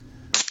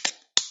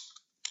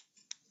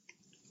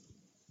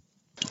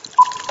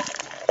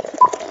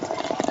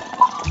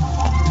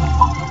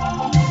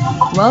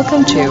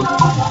Welcome to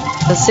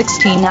the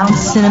 16-Ounce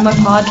Cinema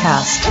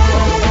Podcast.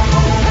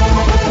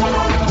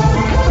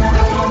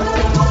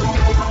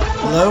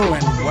 Hello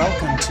and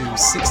welcome to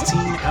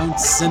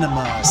 16-Ounce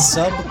Cinema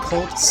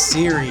Subcult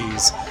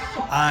Series.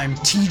 I'm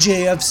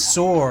TJ of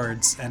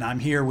Swords, and I'm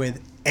here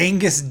with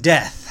Angus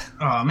Death.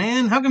 Oh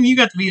man, how come you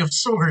got to be of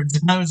Swords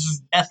and I was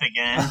just Death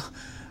again?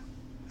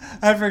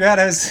 I forgot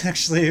I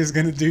was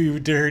going to do you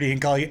dirty and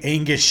call you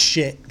Angus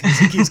Shit, because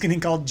he keeps getting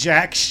called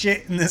Jack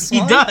Shit in this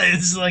one. He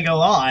does, like a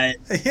lot.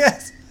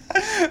 Yes.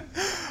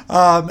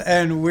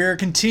 And we're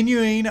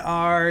continuing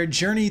our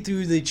journey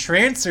through the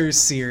Trancers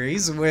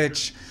series,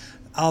 which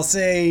I'll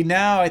say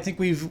now I think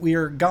we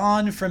are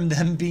gone from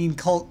them being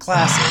cult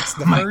classics.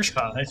 The first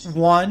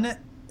one,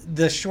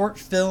 the short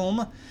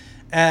film,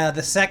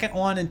 the second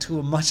one, and to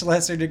a much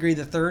lesser degree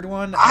the third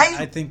one,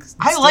 I think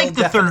I like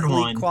the third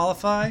one.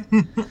 Qualify.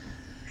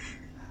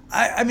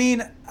 I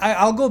mean,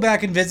 I'll go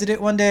back and visit it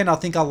one day, and I'll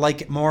think I'll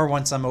like it more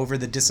once I'm over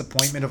the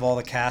disappointment of all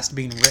the cast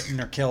being written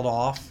or killed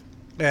off,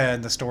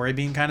 and the story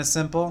being kind of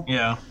simple.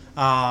 Yeah.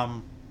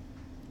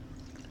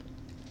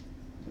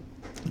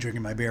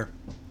 Drinking my beer.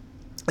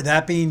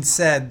 That being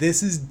said,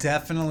 this is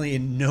definitely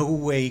in no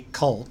way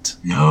cult.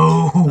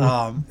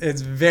 No.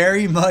 It's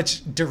very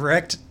much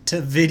direct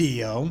to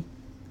video.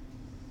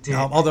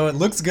 Although it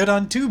looks good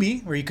on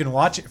Tubi, where you can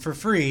watch it for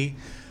free.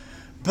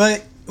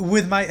 But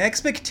with my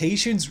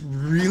expectations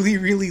really,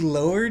 really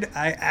lowered,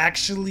 I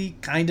actually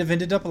kind of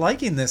ended up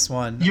liking this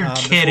one. You're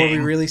kidding. Before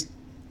we really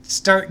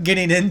start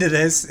getting into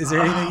this, is there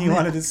anything you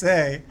wanted to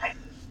say?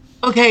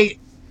 Okay,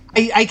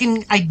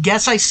 I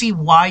guess I see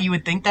why you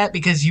would think that,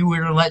 because you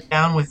were let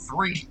down with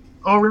 3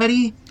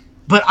 already.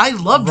 But I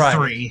loved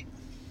 3.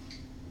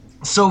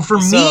 So for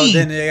me,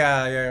 then,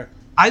 yeah.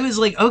 I was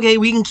like, okay,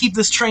 we can keep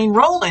this train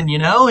rolling, you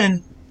know?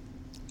 And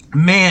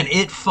man,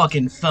 it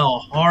fucking fell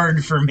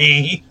hard for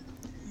me.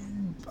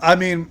 I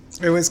mean,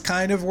 it was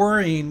kind of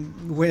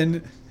worrying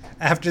when,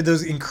 after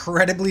those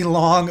incredibly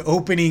long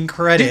opening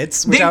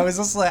credits, I was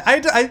just like,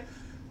 I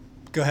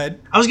go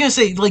ahead. I was gonna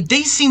say, like,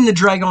 they seemed to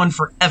drag on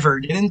forever,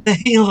 didn't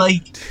they?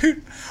 Like,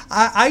 dude,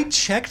 I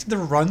checked the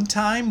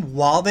runtime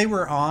while they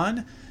were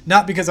on,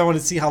 not because I wanted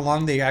to see how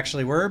long they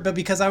actually were, but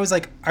because I was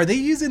like, are they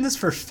using this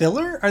for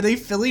filler? Are they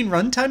filling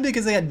runtime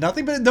because they had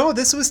nothing? But no,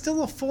 this was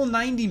still a full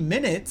 90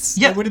 minutes.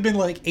 Yeah. It would have been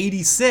like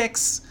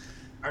 86.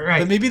 All right.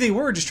 But maybe they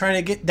were just trying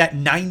to get that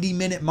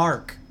 90-minute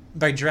mark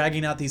by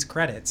dragging out these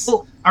credits.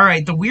 Well, all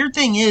right. The weird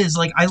thing is,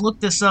 like, I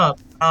looked this up.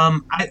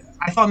 I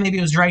thought maybe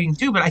it was dragging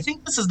too, but I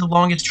think this is the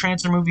longest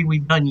Trancer movie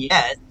we've done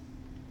yet.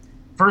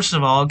 First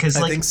of all, because,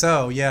 like, I think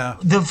so, yeah.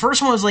 The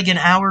first one was like an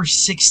hour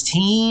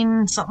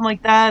 16, something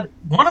like that.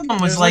 One of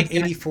them was like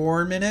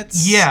 84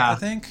 minutes. Yeah, I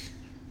think.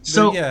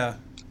 So yeah,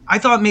 I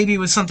thought maybe it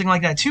was something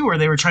like that too, where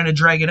they were trying to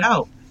drag it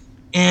out.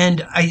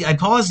 And I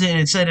paused it, and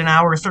it said an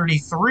hour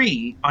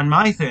 33 on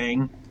my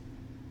thing.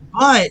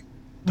 But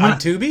on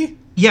Tubi?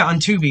 Yeah, on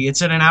Tubi. It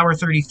said an hour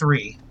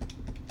 33.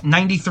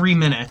 93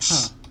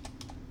 minutes.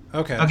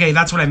 Huh. Okay. Okay,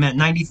 that's what I meant.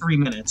 93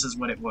 minutes is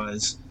what it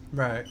was.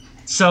 Right.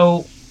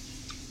 So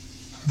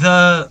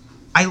when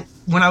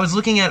I was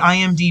looking at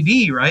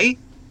IMDb, right?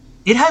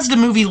 It has the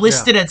movie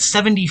listed at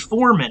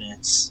 74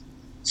 minutes.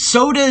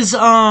 So does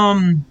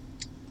the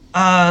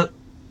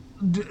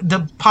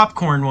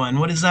popcorn one.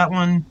 What is that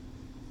one?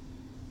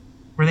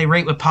 Where they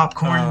rate with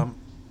popcorn?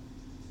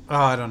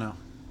 I don't know.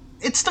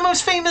 It's the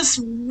most famous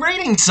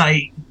rating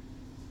site.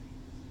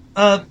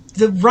 The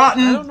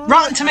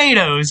Rotten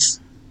Tomatoes.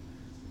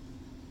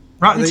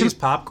 They use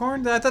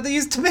popcorn? I thought they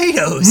used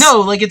tomatoes. No,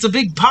 like it's a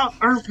big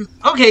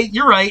okay,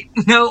 you're right.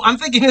 No, I'm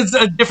thinking it's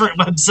a different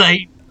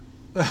website.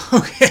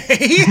 Okay,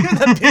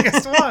 the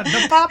biggest one.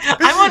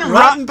 I'm on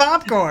Rotten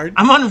Popcorn.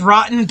 I'm on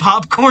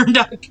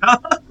RottenPopcorn.com.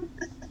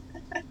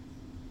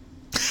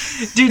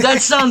 Dude,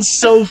 that sounds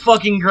so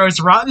fucking gross.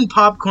 Rotten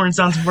Popcorn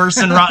sounds worse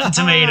than Rotten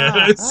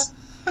Tomatoes.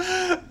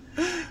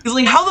 It's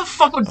like, how the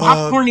fuck would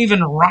popcorn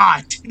even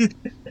rot?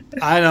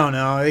 I don't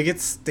know. It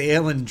gets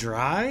stale and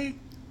dry?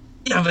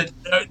 Yeah, but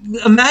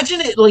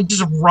imagine it, like,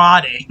 just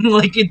rotting.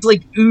 Like, it's,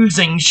 like,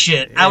 oozing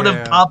shit out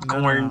of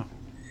popcorn. No.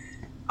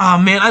 Oh,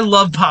 man, I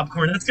love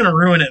popcorn. That's gonna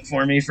ruin it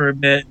for me for a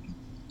bit.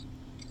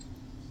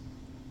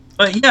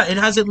 But, yeah, it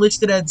has it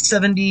listed at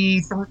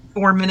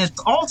 74 minutes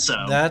also.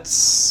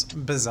 That's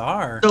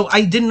bizarre. So,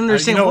 I didn't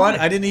understand you know what?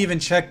 I didn't even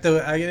check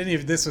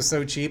this was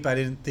so cheap, I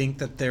didn't think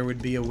that there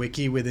would be a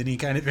wiki with any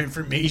kind of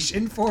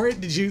information for it.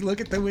 Did you look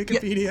at the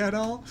Wikipedia at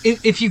all?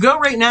 If you go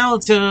right now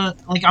to,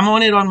 like, I'm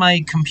on it on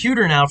my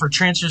computer now for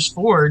Trancers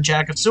 4,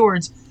 Jack of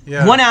Swords,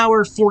 1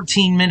 hour,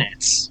 14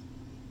 minutes.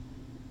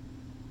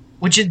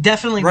 Which it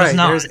definitely was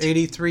not. There's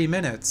 83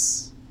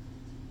 minutes.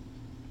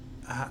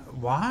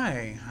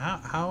 Why?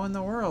 How in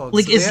the world?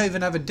 Like, so they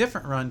even have a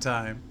different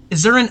runtime.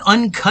 Is there an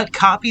uncut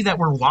copy that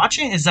we're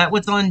watching? Is that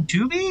what's on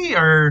Tubi?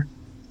 Or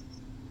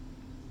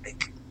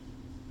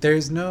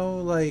there's no,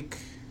 like,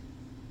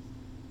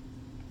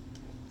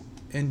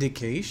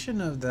 indication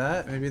of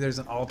that. Maybe there's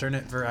an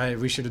alternate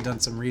we should have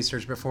done some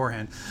research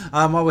beforehand.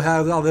 I'll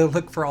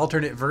look for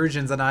alternate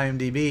versions on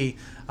IMDb.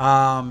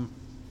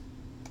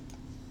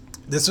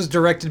 This was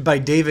directed by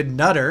David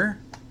Nutter,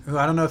 who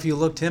I don't know if you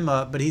looked him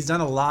up, but he's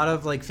done a lot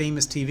of like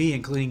famous TV,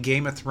 including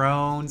Game of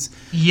Thrones.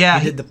 Yeah,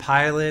 he did the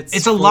pilots.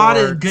 It's a lot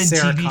of good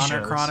Sarah TV Connor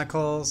shows.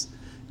 Chronicles,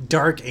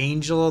 Dark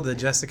Angel, the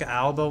Jessica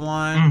Alba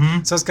one.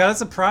 Mm-hmm. So it's kind of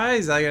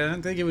surprised. I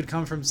didn't think it would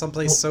come from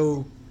someplace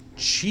so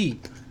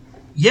cheap.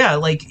 Yeah,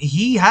 like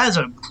he has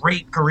a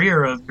great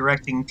career of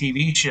directing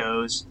TV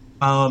shows.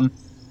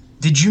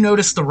 Did you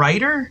notice the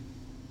writer?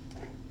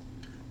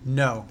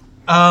 No.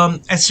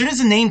 As soon as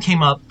the name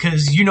came up,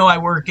 because you know I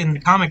work in the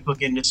comic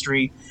book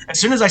industry, as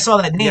soon as I saw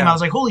that name, Yeah. I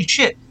was like, holy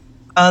shit.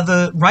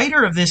 The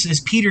writer of this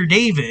is Peter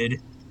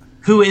David,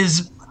 who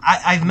is,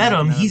 I've met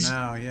him.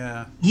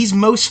 He's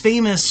most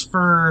famous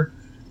for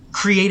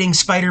creating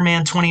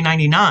Spider-Man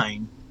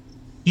 2099.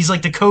 He's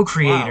like the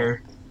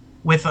co-creator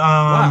with,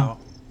 Wow.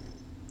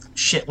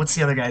 shit, what's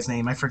the other guy's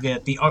name? I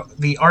forget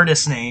the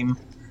artist's name.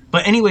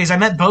 But anyways, I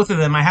met both of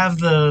them. I have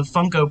the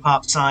Funko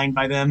Pop signed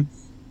by them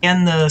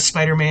and the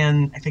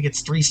Spider-Man, I think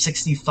it's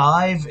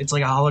 365. It's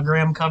like a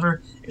hologram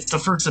cover. It's the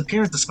first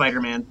appearance of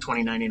Spider-Man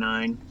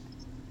 2099.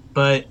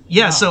 But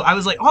yeah, So I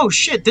was like, oh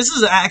shit, this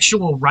is an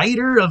actual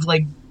writer of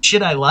like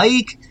shit I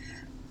like.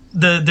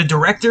 The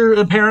director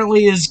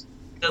apparently is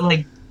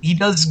like, he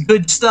does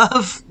good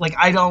stuff. Like,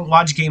 I don't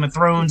watch Game of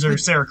Thrones or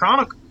Sarah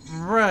Chronicle.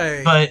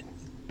 Right. But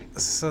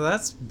so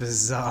that's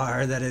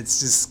bizarre that it's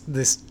just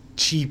this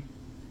cheap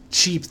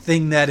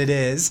thing that it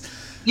is.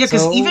 yeah,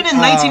 because So, even in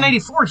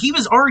 1994, he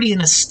was already an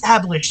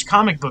established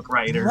comic book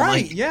writer.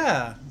 Right, Like,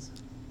 yeah.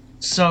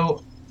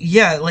 so,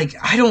 yeah, like,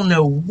 I don't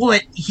know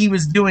what he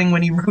was doing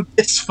when he wrote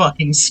this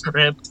fucking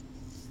script.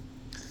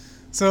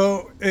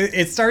 So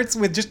it starts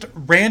with just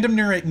random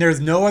narration. There's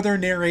no other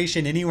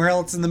narration anywhere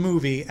else in the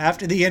movie.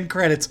 After the end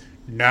credits,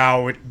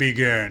 now it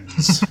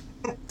begins.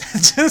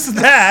 Just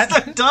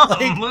that. Dumb.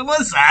 Like, What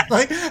was that?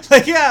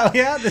 Like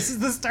yeah, this is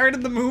the start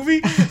of the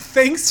movie.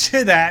 Thanks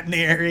to that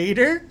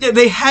narrator. Yeah,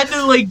 they had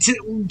to, like,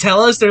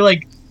 tell us, they're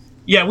like,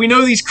 yeah, we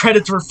know these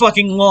credits were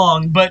fucking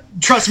long, but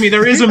trust me,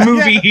 there is a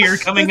movie here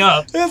coming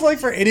up. It's like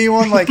for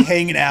anyone, like,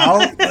 hanging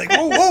out. Like,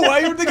 whoa,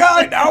 I heard the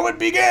guy. Now it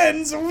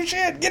begins. Oh,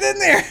 shit, get in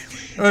there.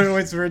 Oh,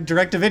 it's for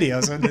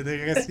direct-to-video, so I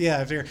guess,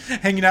 yeah, if you're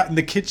hanging out in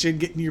the kitchen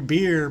getting your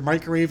beer,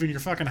 microwaving your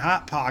fucking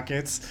Hot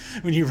Pockets,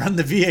 when you run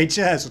the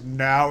VHS,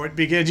 now it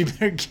begins. You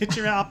better get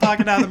your Hot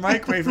Pocket out of the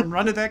microwave and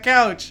run to that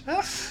couch.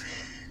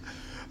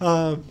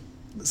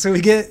 So we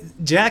get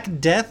Jack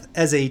Death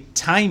as a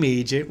time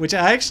agent, which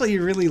I actually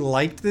really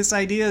liked this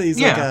idea. He's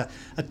like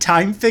a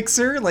time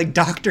fixer, like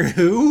Doctor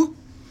Who.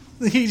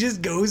 He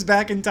just goes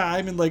back in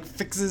time and like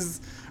fixes,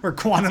 or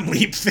Quantum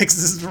Leap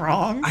fixes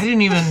wrong. I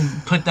didn't even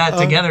put that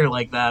together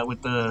like that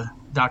with the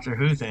Doctor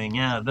Who thing.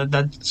 Yeah,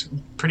 that's a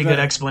pretty good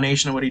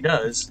explanation of what he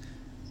does.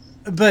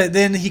 But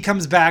then he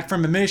comes back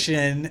from a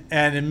mission,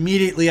 and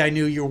immediately I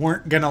knew you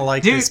weren't gonna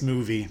like this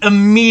movie.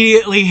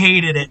 Immediately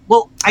hated it.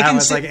 Well, I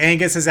was like,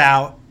 Angus is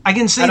out. I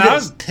can say and that I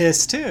was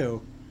pissed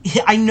too.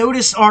 I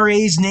noticed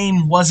RA's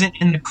name wasn't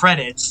in the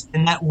credits,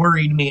 and that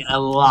worried me a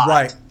lot.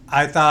 Right.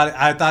 I thought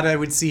I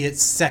would see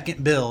its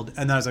second build,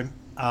 and then I was like,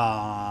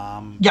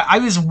 Yeah, I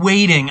was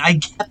waiting. I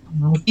kept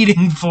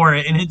waiting for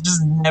it, and it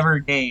just never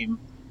came.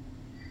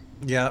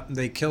 Yeah,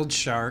 they killed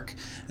Shark.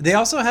 They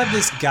also have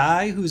this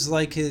guy who's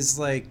like his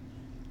like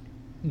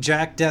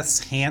Jack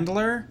Death's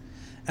handler,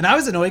 and I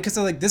was annoyed because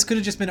like this could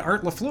have just been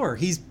Art LaFleur.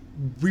 He's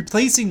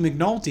replacing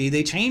McNulty.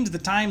 They changed the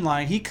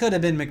timeline. He could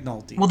have been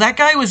McNulty. Well, that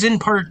guy was in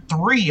part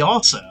 3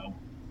 also.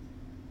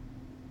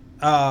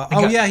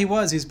 Yeah, he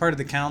was. He's part of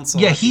the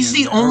council. Yeah, he's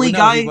the only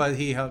guy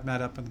he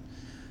met up and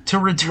to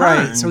return.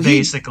 Right, so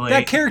basically,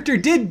 that character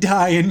did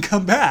die and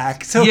come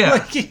back. So yeah.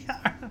 Like,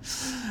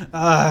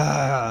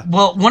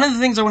 well, one of the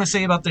things I want to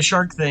say about the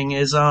Shark thing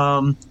is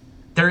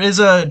there is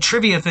a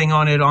trivia thing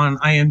on it on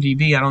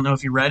IMDb. I don't know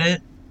if you read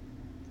it.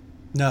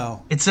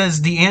 No. It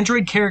says the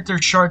android character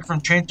Shark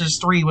from Transformers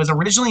 3 was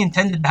originally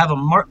intended to have a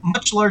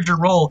much larger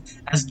role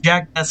as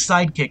Jack Death's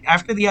sidekick.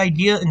 After the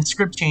idea and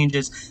script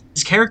changes,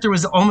 his character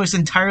was almost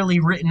entirely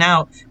written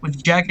out,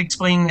 with Jack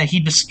explaining that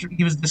he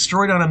was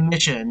destroyed on a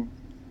mission,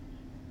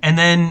 and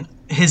then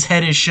his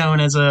head is shown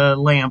as a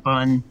lamp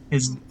on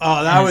his.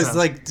 Oh, that was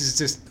like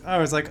just. I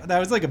was like, that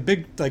was like a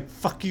big like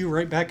fuck you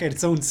right back at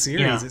its own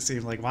series. Yeah. It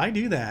seemed like, why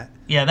do that?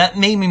 Yeah, that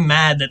made me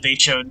mad that they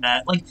showed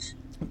that. Like.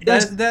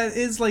 That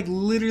is like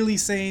literally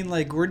saying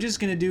like, we're just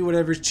gonna do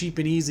whatever's cheap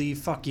and easy.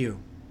 Fuck you.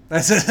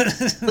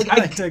 That's like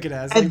I took it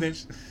as.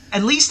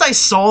 At least I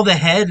saw the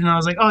head and I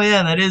was like, oh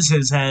yeah, that is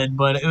his head.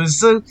 But it was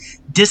so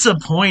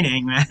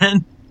disappointing,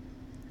 man.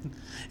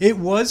 It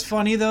was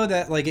funny though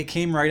that like it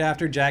came right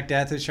after Jack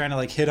Death is trying to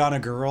like hit on a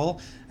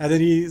girl, and then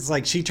he's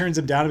like, she turns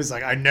him down and he's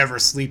like, I never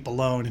sleep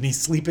alone, and he's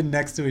sleeping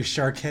next to his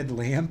shark head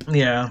lamp.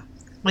 Yeah.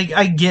 Like,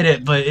 I get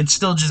it, but it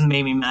still just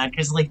made me mad.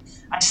 Because, like,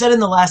 I said in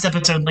the last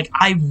episode, like,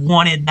 I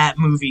wanted that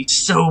movie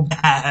so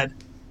bad.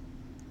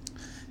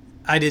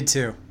 I did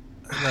too.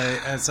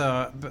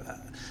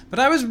 But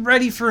I was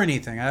ready for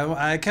anything.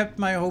 I kept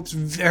my hopes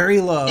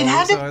very low.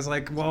 So I was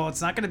like, well,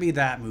 it's not going to be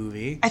that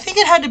movie. I think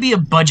it had to be a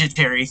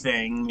budgetary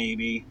thing,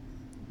 maybe.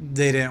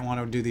 They didn't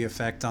want to do the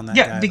effect on that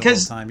Yeah, guy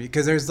because- the whole time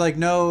because there's like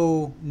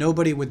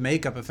nobody with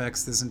makeup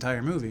effects this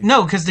entire movie.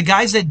 No, because the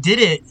guys that did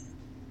it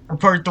for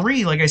part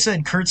 3, like I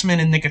said, Kurtzman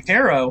and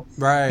Nicotero,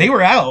 Right. they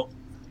were out.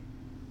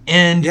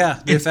 And Yeah,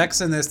 the effects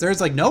in this, there's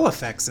like no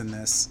effects in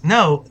this.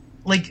 no,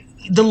 like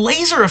the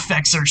laser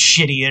effects are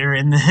shittier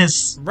in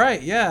this.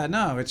 Right, yeah,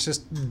 no, it's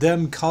just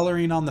them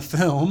coloring on the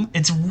film.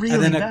 It's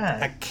really and then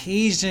bad.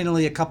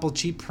 occasionally a couple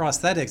cheap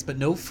prosthetics, but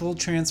no full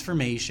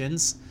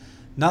transformations,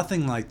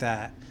 nothing like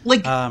that.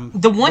 Like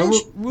the one,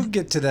 but we'll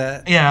get to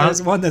that. Yeah.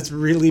 There's one that's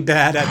really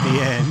bad at the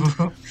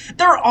end.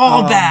 they're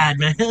all bad,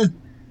 man.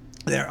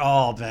 They're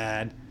all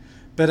bad.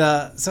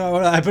 But so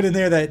I put in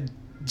there that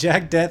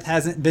Jack Death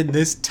hasn't been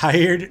this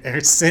tired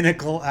or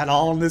cynical at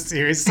all in this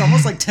series. It's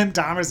almost like Tim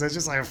Thomas is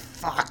just like,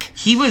 fuck.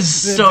 He was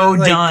so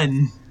like,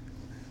 done.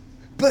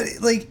 But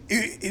like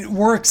it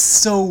works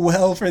so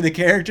well for the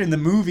character in the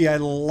movie. I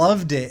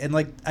loved it. And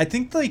like I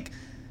think like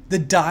the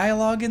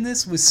dialogue in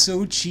this was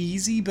so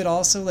cheesy, but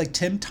also like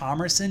Tim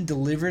Thomerson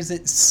delivers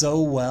it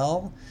so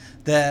well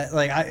that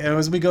like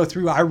as we go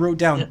through, I wrote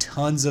down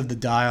tons of the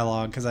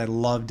dialogue because I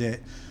loved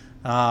it.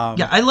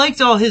 Yeah, I liked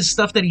all his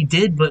stuff that he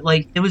did, but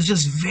like it was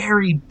just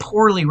very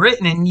poorly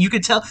written, and you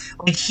could tell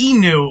like he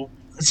knew.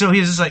 So he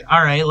was just like,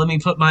 "All right, let me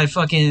put my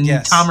fucking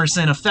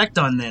Thomerson effect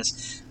on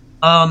this."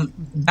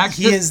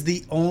 He is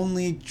the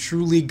only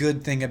truly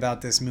good thing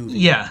about this movie.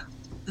 Yeah,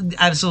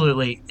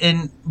 absolutely.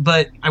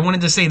 But I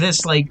wanted to say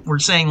this, like we're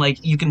saying,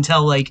 like you can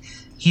tell, like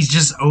he's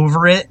just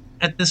over it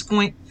at this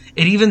point.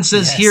 It even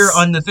says here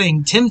on the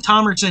thing, Tim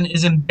Thomerson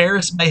is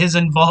embarrassed by his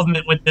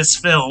involvement with this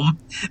film.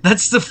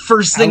 That's the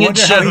first thing it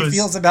shows. I wonder how he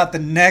feels about the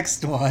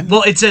next one.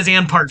 Well, it says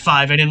and part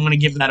 5. I didn't want to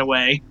give that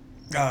away.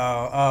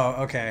 Oh,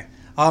 okay.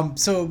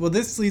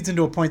 This leads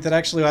into a point that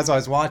actually, as I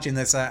was watching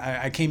this,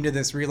 I came to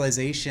this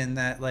realization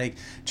that like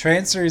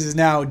Trancers is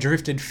now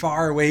drifted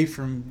far away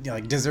from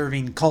like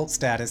deserving cult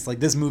status. Like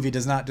this movie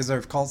does not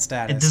deserve cult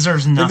status. It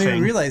deserves nothing. Then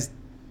we realized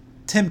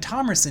Tim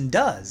Thomerson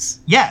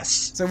does.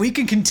 Yes. So we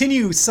can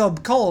continue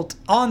sub-cult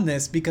on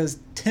this because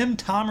Tim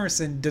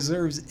Thomerson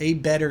deserves a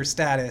better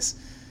status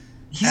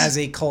as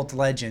a cult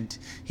legend.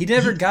 He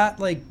never got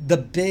like the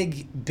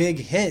big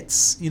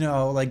hits,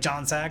 like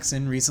John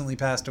Saxon recently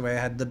passed away,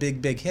 had the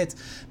big hits,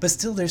 but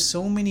still there's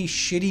so many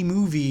shitty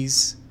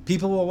movies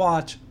people will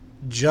watch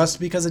just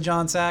because of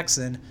John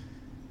Saxon.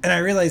 And I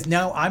realize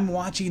now I'm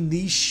watching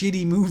these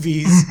shitty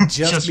movies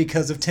just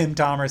because of Tim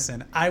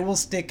Thomerson. I will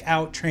stick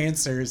out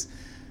Trancers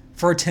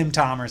for Tim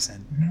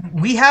Thomerson.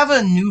 We have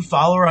a new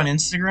follower on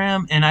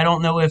Instagram, and I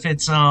don't know if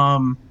it's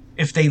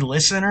if they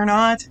listen or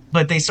not,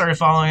 but they started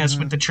following us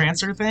with the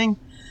Trancer thing,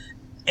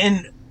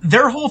 and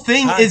their whole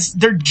thing is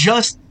they're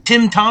just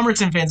Tim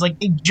Thomerson fans. Like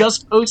they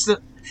just posted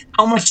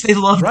how much they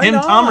love Tim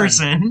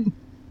Thomerson.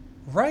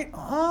 Right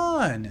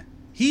on.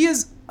 He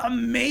is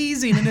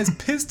amazing, and as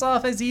pissed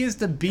off as he is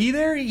to be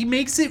there, he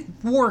makes it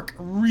work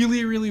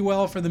really, really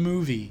well for the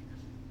movie.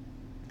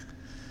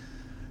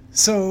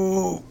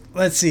 So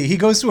let's see. He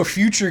goes to a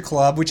future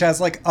club, which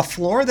has like a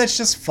floor that's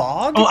just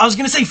fog. Oh, I was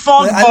gonna say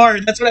fog bar.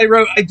 That's what I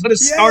wrote. I put a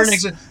star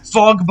next to it.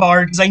 Fog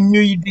bar because I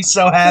knew you'd be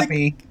so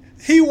happy.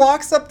 He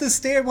walks up the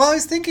stairs. Well, I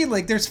was thinking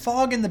like there's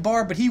fog in the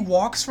bar, but he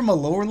walks from a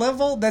lower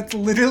level that's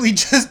literally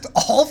just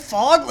all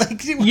fog.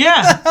 Like, what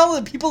the hell?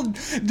 People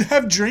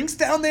have drinks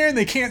down there and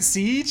they can't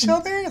see each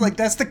other. Like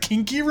that's the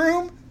kinky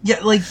room. Yeah,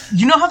 like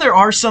you know how there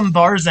are some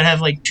bars that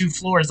have like 2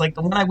 floors. Like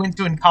the one I went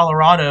to in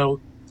Colorado,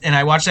 and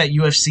I watched that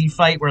UFC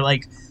fight where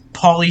like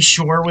Pauly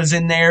Shore was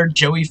in there,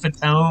 Joey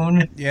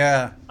Fatone.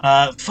 Yeah.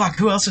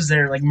 Who else was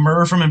there? Like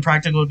Murr from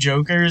Impractical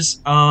Jokers.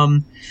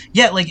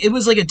 Yeah, like it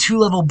was like a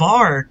 2-level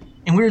bar,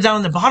 and we were down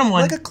in the bottom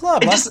one. Like a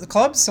club. The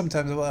clubs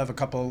sometimes will have a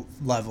couple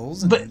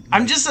levels. But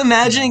I'm just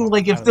imagining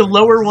like if the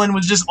lower one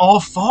was just all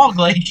fog,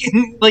 like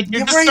you're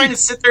just trying to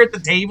sit there at the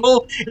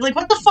table. You're like,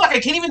 what the fuck? I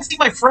can't even see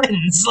my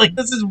friends. Like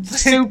this is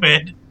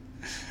stupid.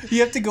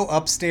 You have to go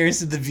upstairs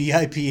to the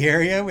VIP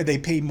area where they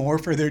pay more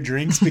for their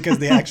drinks because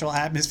the actual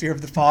atmosphere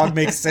of the fog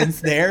makes sense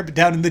there. But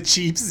down in the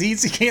cheap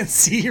seats, you can't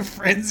see your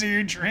friends or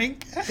your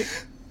drink.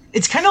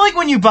 It's kind of like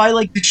when you buy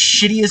like the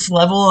shittiest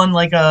level on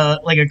like a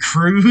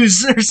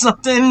cruise or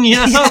something, you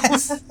know?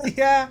 Yes.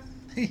 Yeah.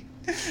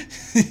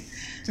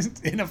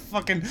 Just in a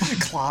fucking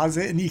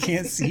closet and you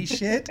can't see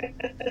shit.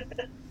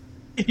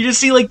 You just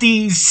see like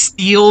the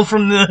steel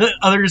from the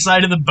other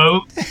side of the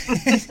boat.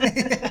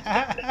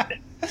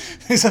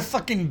 There's a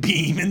fucking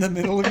beam in the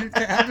middle of your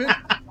cabin.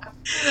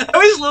 I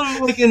always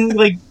love like in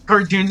like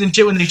cartoons and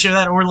shit when they show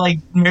that, or like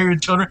Married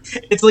with Children.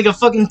 It's like a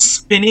fucking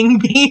spinning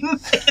beam.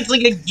 It's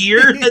like a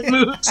gear that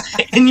moves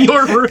in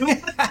your room.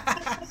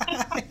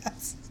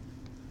 Yes.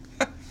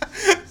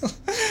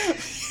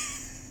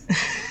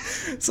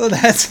 So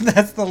that's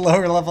the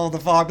lower level of the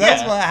fog.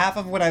 That's what half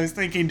of what I was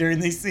thinking during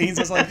these scenes.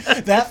 I was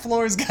like, that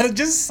floor's gotta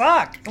just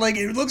suck. Like,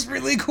 it looks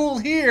really cool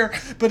here,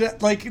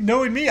 but like,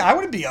 knowing me, I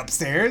wouldn't be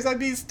upstairs. I'd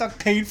be stuck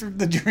paying for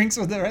the drinks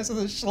with the rest of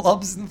the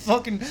schlubs and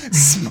fucking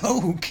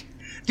smoke.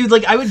 Dude,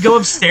 like, I would go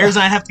upstairs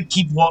and I'd have to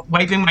keep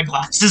wiping my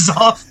glasses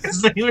off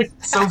because they were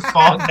so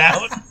fogged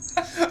out.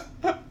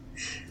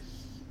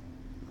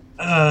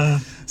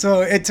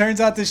 So it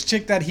turns out this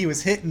chick that he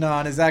was hitting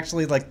on is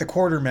actually like the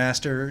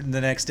quartermaster the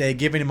next day,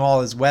 giving him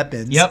all his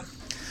weapons. Yep.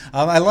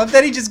 I love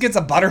that he just gets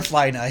a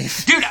butterfly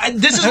knife. Dude,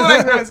 this is what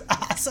I wrote. was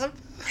awesome.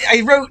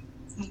 I wrote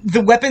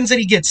the weapons that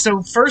he gets.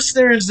 So first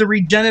there's the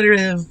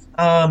regenerative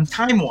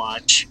time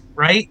watch,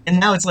 right? And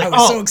now it's like, I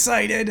was so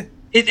excited.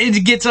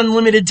 It gets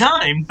unlimited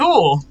time.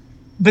 Cool.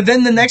 But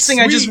then the next thing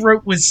I just Sweet.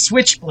 wrote was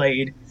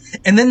Switchblade.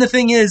 And then the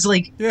thing is,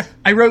 like, Yeah.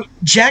 I wrote,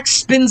 Jack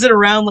spins it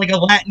around like a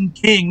Latin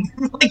king.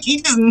 Like,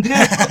 he just knew.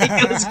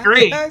 Like, it was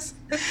great. Yes.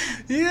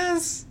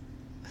 Yes.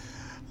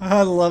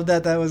 I love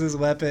that was his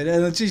weapon.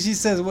 And then she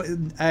says,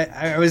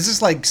 I was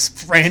just like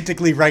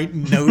frantically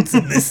writing notes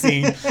in this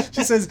scene.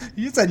 She says,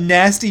 it's a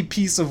nasty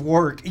piece of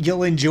work.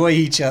 You'll enjoy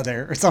each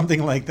other or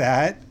something like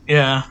that.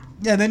 Yeah.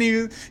 Yeah, and then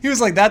he was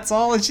like, that's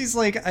all? And she's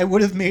like, I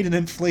would have made an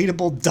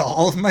inflatable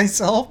doll of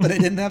myself, but I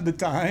didn't have the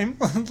time.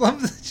 I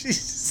love that she's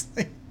just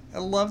like, I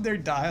love their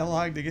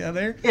dialogue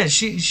together. Yeah,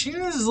 she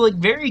was, like,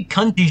 very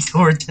cunty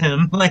towards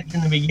him, like,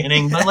 in the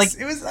beginning. But, like,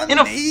 it was in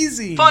a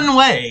amazing. fun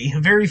way. A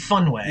very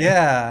fun way.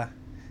 Yeah.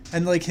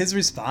 And, like, his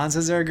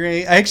responses are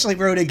great. I actually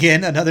wrote,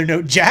 again, another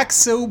note, Jack's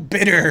so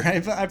bitter.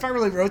 I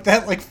probably wrote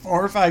that, like,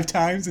 4 or 5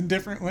 times in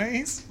different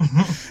ways.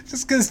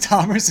 Just because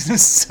Thomerson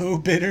is so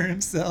bitter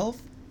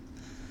himself.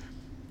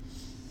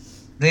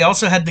 They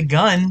also had the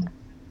gun.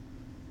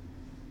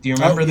 Do you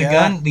remember the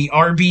yeah. gun? The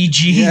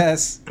RBG?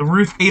 Yes. The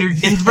Ruth Bader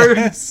Ginsburg?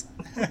 Yes.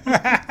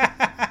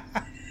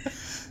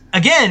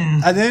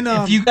 Again, And then,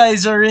 if you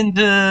guys are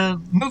into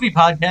movie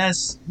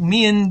podcasts,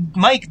 me and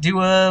Mike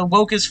do a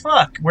Woke as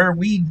Fuck, where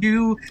we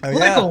do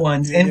political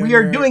ones, and we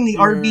are doing the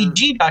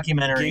RBG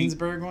documentary.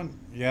 Ginsburg one?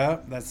 Yeah,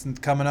 that's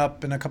coming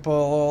up in a couple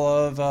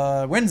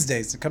of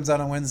Wednesdays. It comes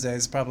out on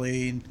Wednesdays,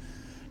 probably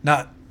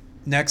not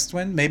next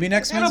one, maybe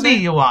next It'll Wednesday.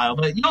 be a while,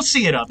 but you'll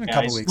see it up, In a guys.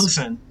 couple weeks.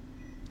 Listen,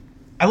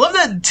 I love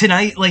that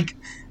tonight, like,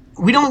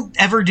 we don't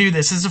ever do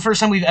this. This is the first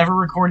time we've ever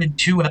recorded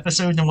 2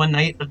 episodes in one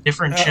night of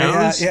different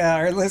shows. Yeah,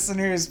 our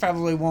listeners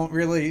probably won't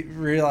really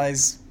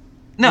realize.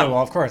 No,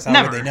 well, of course, how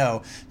never. would they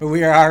know? But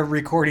we are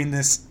recording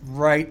this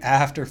right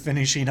after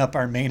finishing up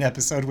our main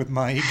episode with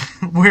Mike.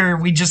 Where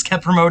we just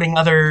kept promoting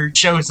other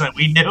shows that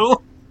we do.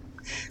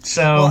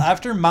 So, Well,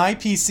 after my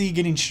PC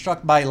getting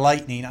struck by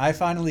lightning, I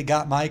finally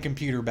got my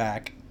computer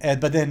back.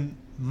 But then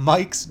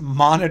Mike's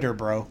monitor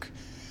broke.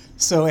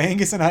 So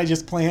Angus and I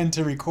just planned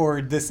to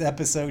record this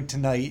episode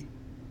tonight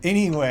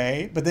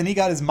anyway. But then he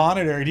got his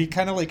monitor and he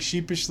kind of like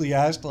sheepishly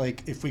asked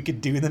like if we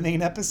could do the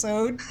main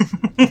episode.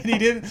 And he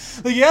didn't.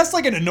 Like he asked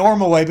like in a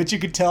normal way, but you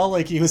could tell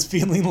like he was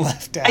feeling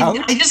left out.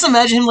 I just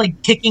imagine him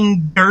like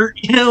kicking dirt,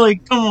 you know,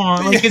 like come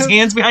on, like his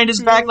hands behind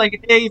his back,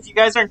 like hey, if you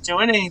guys aren't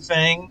doing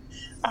anything,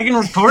 I can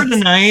record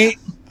tonight.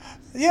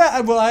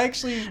 Yeah, well, I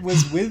actually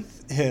was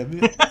with him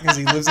because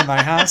he lives in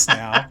my house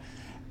now.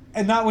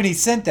 And not when he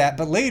sent that,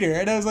 but later.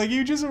 And I was like,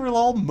 you just were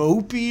all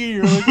mopey.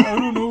 You're like, I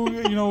don't know,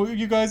 you know,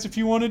 you guys, if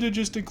you wanted to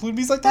just include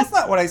me. He's like, that's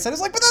not what I said. I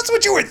was like, but that's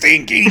what you were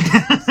thinking.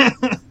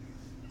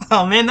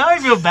 Oh man, now I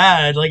feel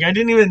bad. Like I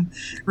didn't even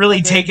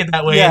really take it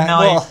that way. Yeah, and now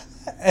well,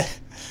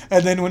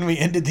 and then when we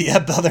ended the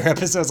other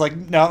episode, I was like,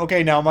 no,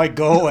 okay, now Mike,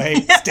 go away.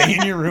 Stay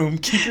in your room.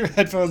 Keep your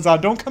headphones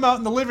on. Don't come out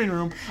in the living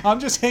room. I'm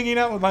just hanging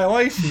out with my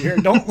wife here.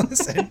 Don't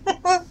listen.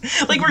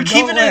 like we're No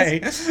keeping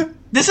way. it.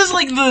 This is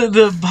like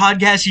the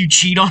podcast you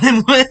cheat on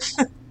him with.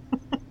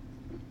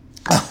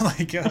 Oh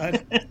my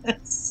god.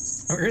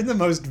 We're in the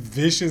most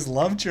vicious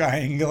love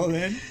triangle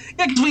then.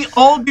 Yeah, because we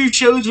all do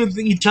shows with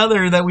each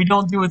other that we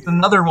don't do with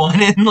another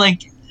one, and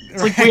like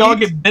it's like we all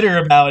get bitter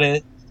about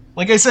it.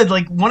 Like I said,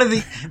 like one of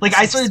the like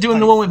I started doing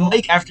the one with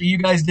Mike after you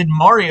guys did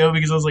Mario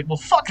because I was like, well,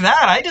 fuck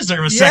that, I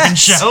deserve a second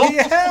show.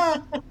 Yeah.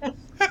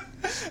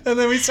 And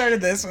then we started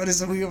this one,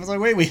 so we was like,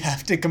 wait, we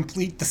have to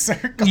complete the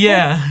circle.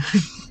 Yeah.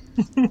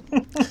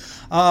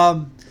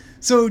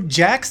 So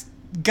Jack's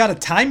got a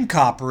time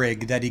cop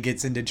rig that he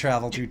gets into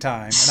travel through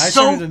time, and I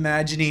So- started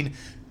imagining.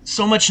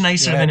 So much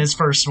nicer Yeah. than his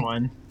first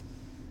one.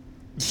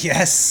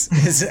 Yes,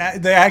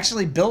 they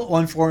actually built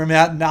one for him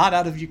not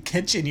out of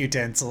kitchen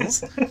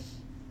utensils.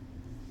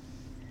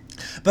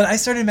 But I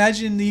started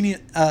imagining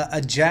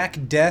a Jack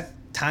Death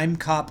Time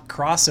Cop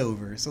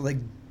crossover. So like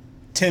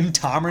Tim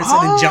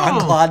Thomerson and John Oh.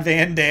 Claude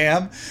Van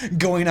Damme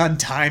going on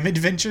time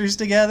adventures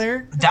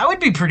together. That would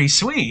be pretty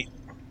sweet.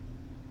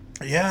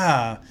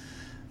 Yeah.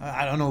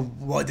 I don't know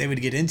what they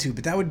would get into,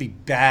 but that would be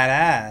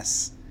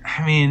badass.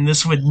 I mean,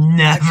 this would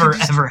never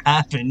just- ever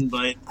happen,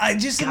 but I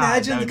just God,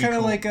 imagine that would be kind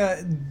of cool. like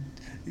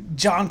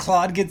John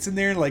Claude gets in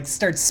there and like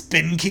starts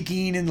spin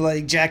kicking, and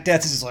like Jack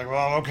Death is just like,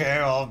 well, okay,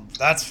 well,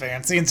 that's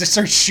fancy, and just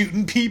starts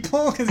shooting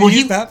people because Well,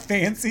 he's he- not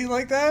fancy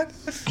like that.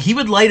 he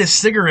would light a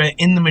cigarette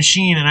in the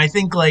machine, and I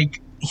think like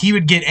he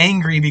would get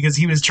angry because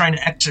he was trying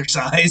to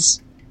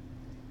exercise.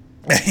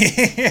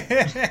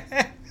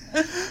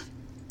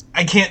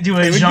 I can't do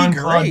It a would be Jean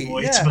Claude great,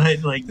 voice, yeah.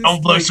 but like, It's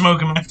don't blow like-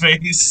 smoke in my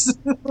face.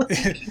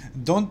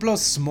 Don't blow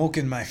smoke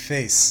in my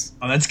face.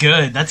 Oh, that's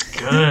good. That's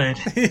good.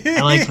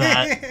 I like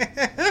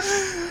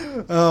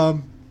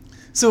that.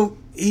 So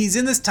he's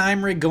in this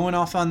time rig going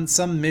off on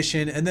some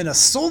mission, and then a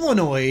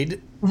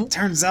solenoid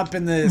turns up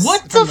in this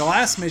What from the the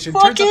last mission.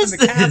 fuck Turns up in is the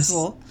this?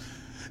 capsule.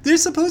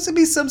 There's supposed to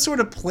be some sort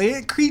of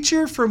plant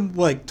creature from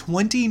like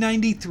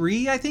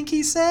 2093, I think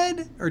he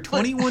said, or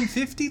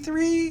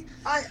 2153.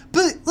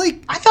 But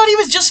like, I thought he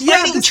was just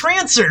fighting this-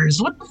 Trancers.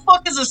 What the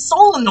fuck is a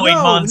solenoid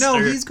monster? No,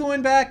 he's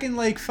going back and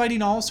like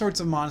fighting all sorts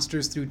of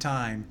monsters through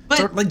time,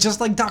 But- like just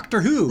like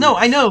Doctor Who. No,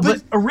 I know,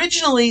 but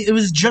originally it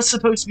was just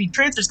supposed to be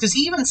Trancers, because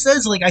he even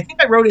says, like, I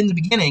think I wrote it in the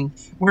beginning,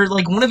 where,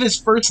 like, one of his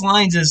first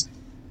lines is,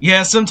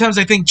 yeah, sometimes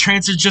I think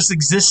Trancers just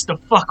exist to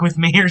fuck with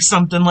me, or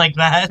something like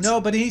that. No,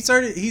 but he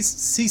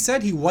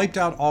said he wiped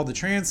out all the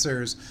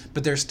Trancers,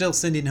 but they're still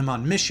sending him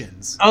on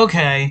missions.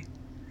 Okay.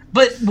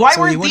 But why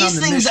So he weren't went on these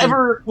the things mission-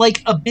 ever,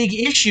 like, a big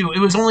issue? It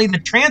was only the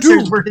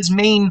Trancers Dude. were his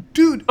main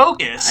Dude,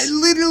 focus. I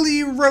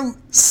literally wrote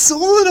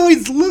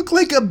solenoids look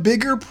like a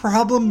bigger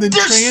problem than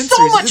They're Trancers.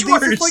 so much These are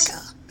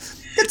worse.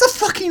 It's a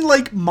fucking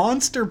like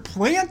monster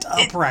plant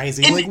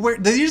uprising. and- Like where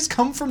they just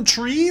come from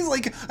trees.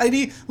 Like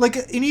any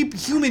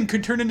human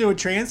could turn into a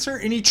Trancer.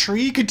 Any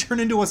tree could turn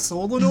into a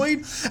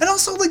solenoid. And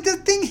also like the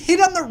thing hit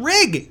on the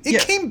rig. It Yeah.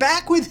 came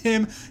back with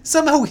him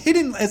somehow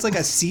hidden as like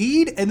a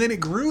seed, and then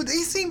it grew. They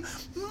seem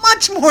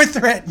much more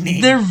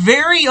threatening. They're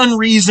very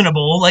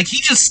unreasonable. Like,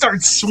 he just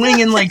starts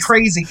swinging like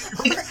crazy.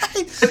 Like, right. a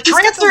He's got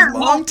Trancer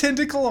those long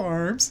tentacle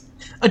arms.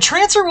 A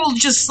Trancer will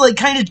just, like,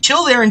 kind of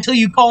chill there until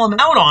you call him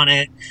out on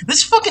it.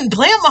 This fucking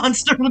plant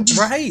monster will just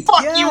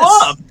fuck you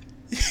up.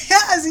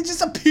 Yes, he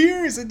just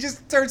appears and just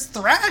starts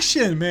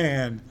thrashing,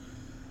 man.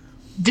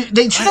 Dude,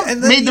 they should have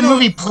And then, made the you know-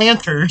 movie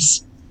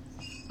Planters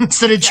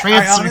instead of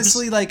Trancers. I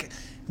honestly, like,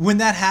 when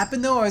that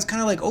happened, though, I was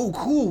kind of like, oh,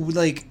 cool.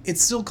 Like,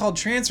 it's still called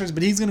Trancers,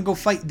 but he's going to go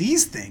fight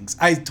these things.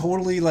 I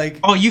totally, like...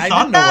 Oh, you I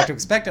thought didn't know that? what to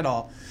expect at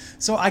all.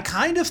 So I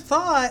kind of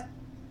thought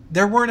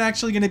there weren't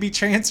actually going to be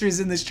Trancers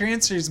in this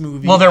Trancers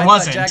movie. Well, there I thought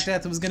wasn't. Jack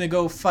Death was going to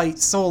go fight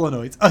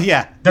solenoids. Oh,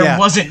 yeah. There yeah.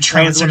 wasn't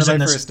That was one of Trancers my in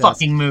this first thoughts.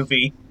 fucking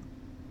movie.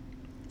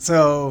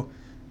 So,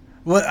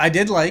 what I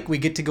did like, we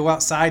get to go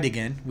outside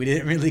again. We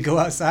didn't really go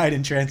outside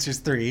in Trancers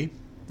 3.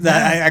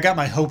 I got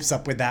my hopes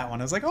up with that one.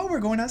 I was like, oh, we're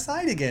going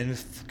outside again.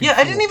 Fucking Yeah,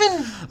 I cool. didn't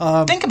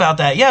even think about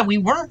that. Yeah, we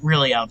weren't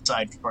really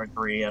outside for part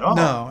 3 at all.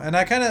 No, and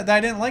I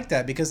didn't like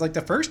that because like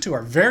the first two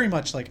are very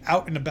much like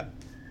out and about,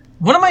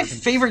 One of my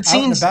favorite out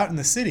and scenes about in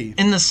the city.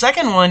 in the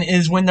second one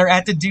is when they're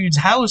at the dude's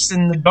house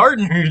and the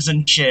gardeners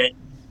and shit.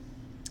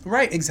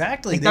 Right,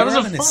 exactly. Like, They that were was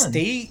on a an fun.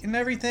 estate and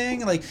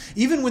everything. Like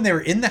even when they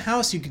were in the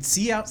house, you could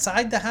see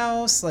outside the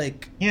house.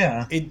 Like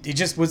Yeah. it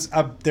just was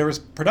there was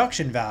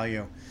production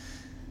value.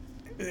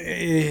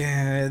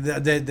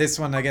 This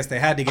one, I guess they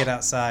had to get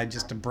outside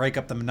just to break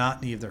up the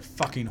monotony of their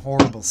fucking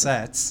horrible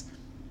sets.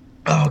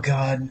 Oh,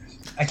 God.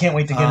 I can't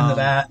wait to get into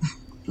that.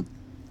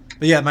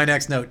 But yeah, my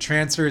next note: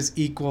 Trancers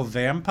equal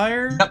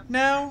vampire Yep.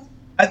 now,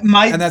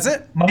 My and that's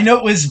it.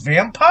 note was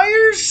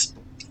vampires?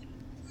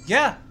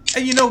 Yeah,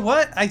 and you know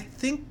what? I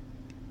think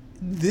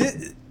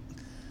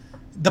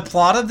the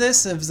plot of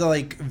this is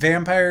like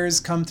vampires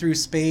come through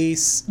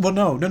space. Well,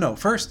 no.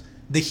 First,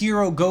 the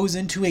hero goes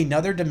into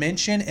another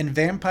dimension, and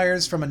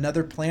vampires from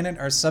another planet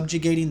are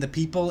subjugating the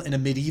people in a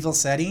medieval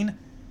setting.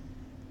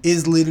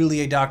 Is literally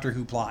a Doctor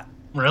Who plot.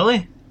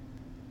 Really?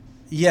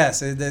 Yes,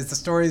 the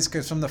story is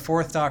from the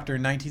Fourth Doctor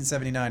in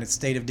 1979. It's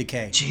State of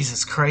Decay.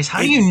 Jesus Christ. How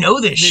do you know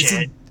this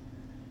shit?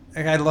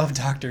 I love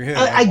Doctor Who.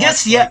 I I've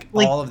guess, watched, yeah,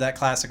 like- all of that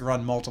classic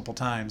run multiple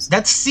times.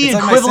 That's the It's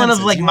like my equivalent of,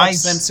 Simpsons. like, You my... watch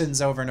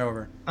Simpsons over and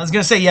over. I was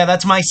going to say, yeah,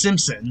 that's my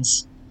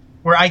Simpsons.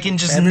 Where I can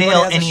just Everybody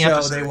nail has a any show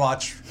episode. they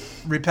watch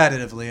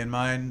repetitively, and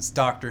mine's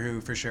Doctor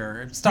Who for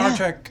sure. Star Yeah.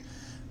 Trek,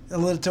 to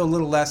a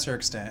little lesser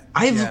extent.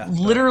 I've Yeah, but-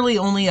 literally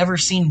only ever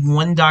seen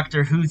one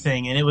Doctor Who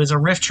thing, and it was a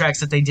riff tracks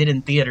that they did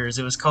in theaters.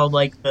 It was called,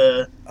 like,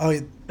 the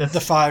the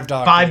Five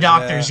Doctors. Five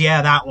Doctors.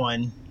 Yeah, that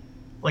one.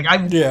 Like,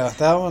 Yeah,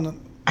 that one.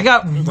 I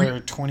got Their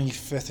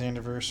 20th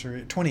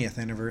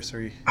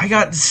anniversary. I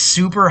got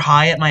super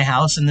high at my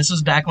house, and this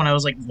was back when I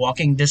was like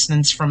walking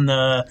distance from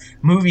the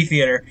movie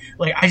theater.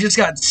 Like, I just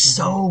got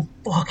so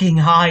fucking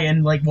high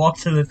and like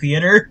walked to the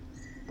theater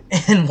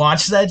and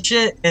watched that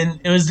shit, and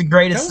it was the That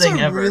greatest was thing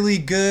a ever. really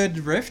good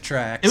riff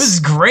track. It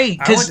was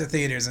great I went because to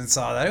theaters and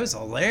saw that. It was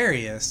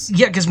hilarious.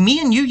 yeah, because me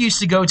and you used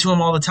to go to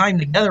them all the time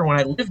together when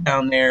I lived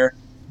down there,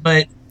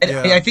 but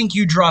Yeah. I think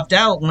you dropped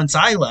out once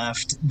I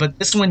left. But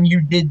this one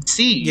you did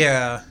see,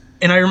 Yeah.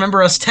 and I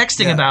remember us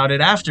texting Yeah. about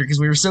it after because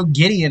we were so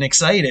giddy and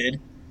excited.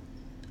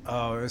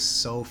 Oh, it was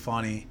so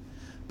funny.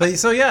 But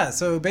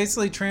so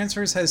basically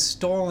Transfers has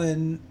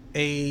stolen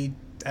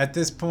at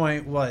this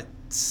point,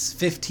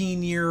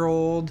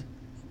 15-year-old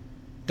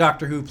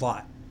Doctor Who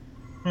plot.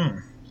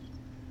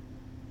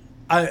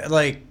 I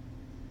like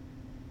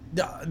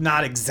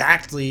not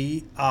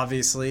exactly,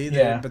 obviously,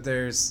 Yeah. but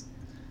there's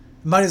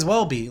might as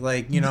well be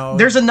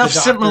There's enough the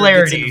Doctor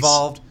similarities. gets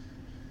involved.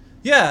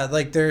 Yeah,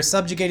 like they're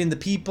subjugating the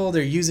people,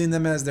 they're using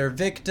them as their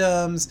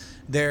victims,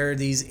 they're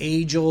these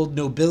age-old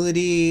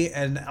nobility,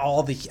 and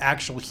all the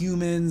actual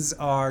humans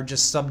are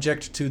just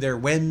subject to their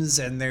whims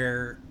and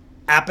their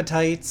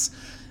appetites.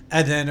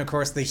 And then, of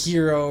course, the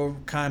hero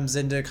comes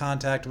into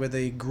contact with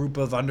a group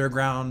of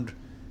underground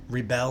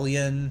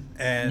rebellion,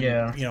 and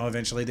Yeah.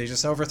 eventually they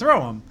just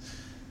overthrow him.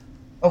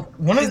 Oh,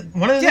 one of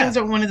the things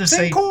I wanted to say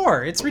Same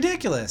core. It's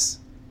ridiculous.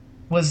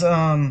 was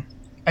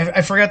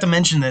I forgot to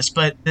mention this,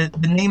 but the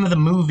name of the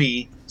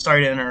movie.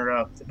 Sorry to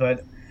interrupt,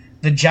 but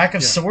the Jack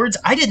of Swords.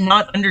 I did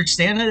not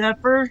understand it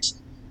at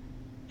first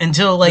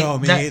until no,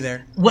 me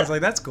either. I was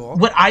like, that's cool.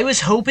 What I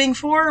was hoping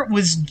for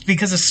was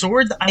because of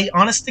swords. I,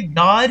 honest to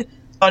God,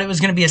 thought it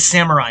was going to be a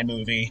samurai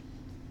movie.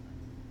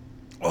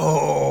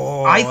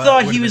 Oh, I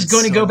thought he was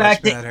going to go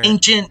back to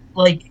ancient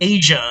like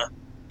Asia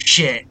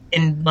shit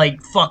and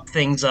like fuck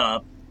things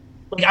up.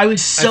 Like I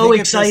was so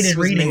excited if this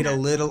was reading made a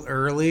little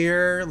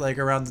earlier, like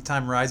around the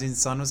time Rising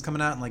Sun was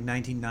coming out in like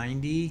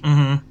 1990.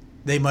 Mm-hmm.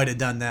 They might have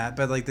done that,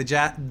 but like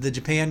the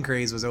Japan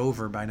craze was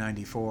over by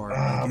 94. Oh,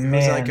 like, it man.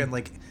 was like in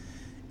like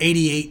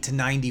 88 to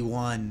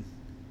 91.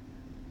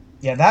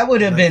 Yeah, that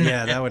would have been.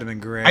 Yeah, that would have been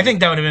great. I think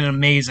that would have been an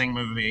amazing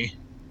movie.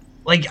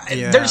 Like,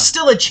 there's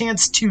still a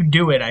chance to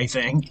do it. I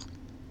think.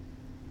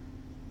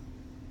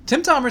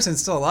 Tim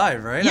Thomerson's still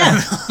alive, right?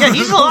 Yeah, yeah,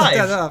 he's alive.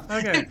 Look that up.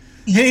 Okay.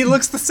 He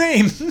looks the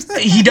same.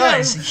 He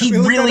does. He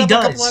really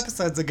does. A couple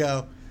episodes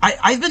ago.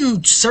 I've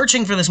been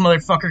searching for this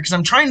motherfucker because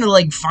I'm trying to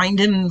like find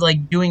him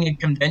like doing a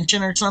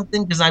convention or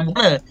something because I want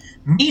to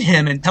meet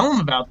him and tell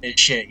him about this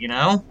shit,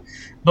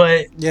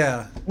 But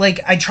yeah, like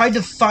I tried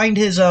to find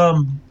his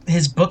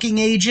booking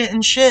agent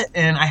and shit,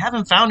 and I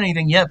haven't found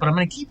anything yet. But I'm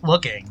gonna keep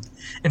looking.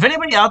 If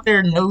anybody out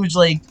there knows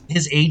like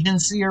his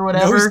agency or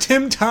whatever, knows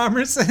Tim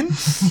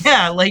Thomerson,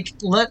 yeah, like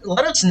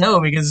let us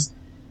know because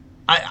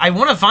I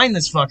want to find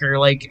this fucker.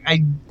 Like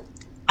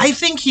I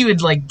think he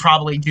would like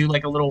probably do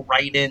like a little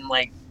write-in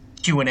like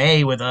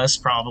Q&A with us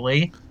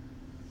probably.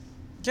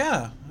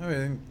 Yeah,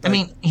 I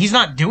mean, he's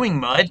not doing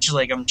much,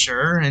 like I'm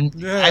sure, and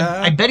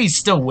yeah. I bet he's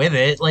still with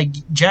it. Like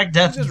Jack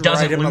Death just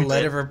doesn't write him lose a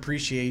letter it. of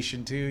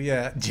appreciation too.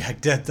 Yeah,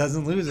 Jack Death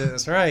doesn't lose it.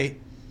 That's right.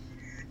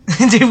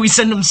 Dude, we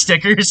send him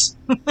stickers.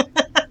 Dude,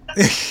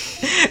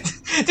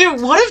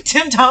 what if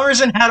Tim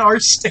Thomerson had our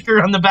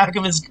sticker on the back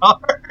of his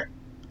car?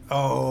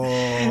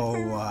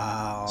 Oh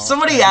wow!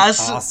 Somebody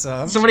asked.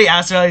 Awesome. Somebody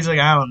asked about. He's like,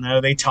 I don't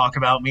know. They talk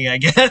about me, I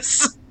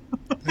guess.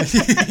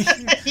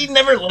 He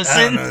never listened.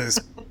 I don't know this.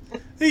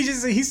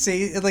 He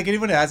say like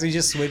anyone asks, he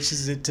just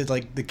switches it to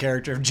like the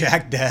character of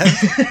Jack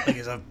Death. Like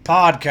it's a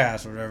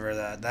podcast, whatever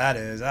that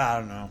is. I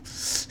don't know.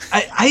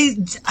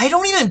 I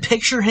don't even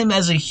picture him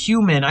as a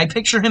human. I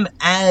picture him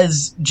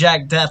as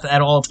Jack Death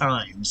at all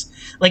times.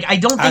 Like I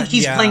don't think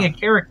he's playing a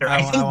character.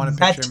 I think want to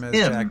that's picture him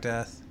as Jack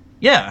Death.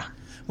 Yeah.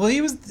 Well,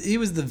 he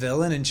was the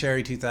villain in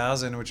Cherry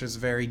 2000, which was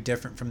very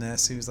different from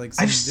this. He was like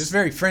just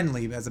very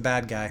friendly as a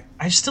bad guy.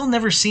 I've still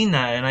never seen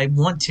that, and I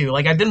want to.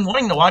 Like I've been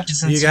wanting to watch it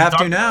since you have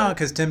to now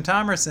because Tim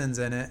Thomerson's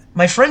in it.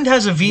 My friend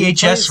has a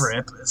VHS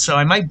rip, so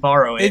I might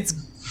borrow it. It's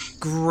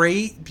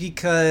great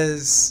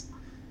because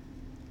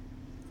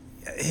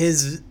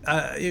his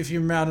I don't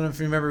know if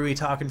you remember me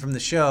talking from the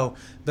show,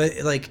 but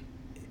like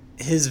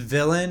his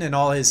villain and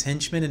all his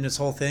henchmen and this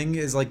whole thing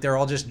is like they're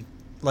all just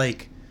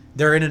like.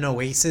 They're in an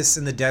oasis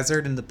in the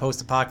desert in the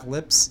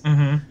post-apocalypse,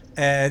 and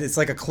it's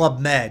like a Club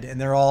Med,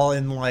 and they're all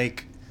in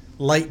like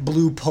light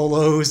blue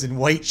polos and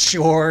white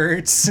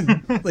shorts,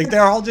 and like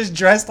they're all just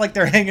dressed like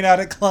they're hanging out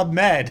at Club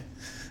Med.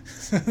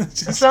 That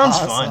sounds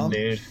fun,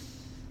 dude.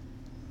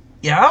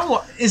 Yeah,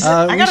 I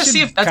gotta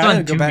see if that's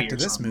on Tubi. Go back to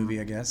this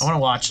movie, I guess. I want to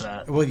watch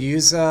that. We'll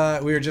use.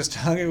 We were just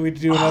talking. We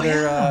do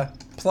another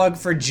plug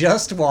for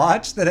Just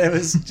Watch that I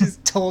was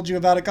just told you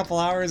about a couple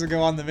hours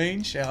ago on the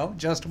main show.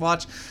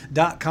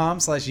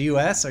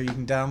 JustWatch.com/US, or you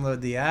can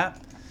download the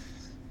app.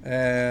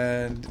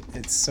 And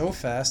it's so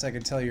fast, I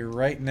can tell you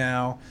right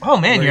now.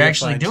 Oh man, you're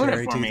actually doing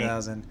it for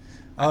 2000. Me.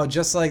 Oh,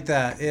 just like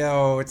that.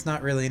 It's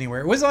not really anywhere.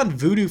 It was on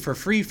Vudu for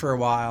free for a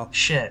while.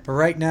 Shit. But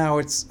right now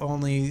it's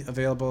only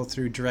available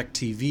through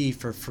DirecTV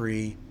for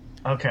free.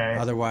 Okay.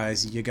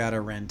 Otherwise, you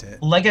gotta rent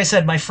it. Like I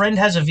said, my friend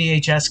has a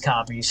VHS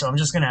copy, so I'm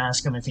just gonna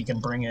ask him if he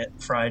can bring it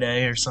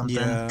Friday or something.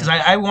 Because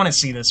I want to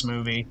see this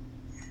movie.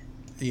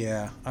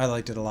 Yeah, I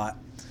liked it a lot.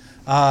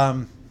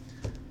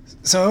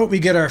 So we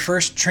get our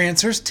first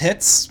Trancers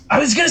tits. I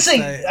was gonna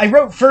say I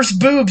wrote first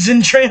boobs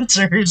in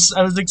Trancers.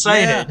 I was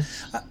excited.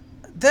 Yeah.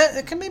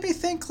 That can make me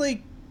think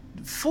like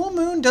Full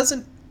Moon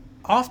doesn't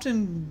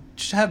often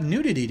have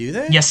nudity, do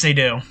they? Yes, they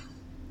do.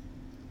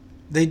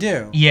 They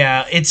do.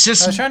 Yeah, it's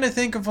just. I was trying to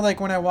think of like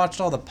when I watched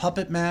all the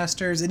Puppet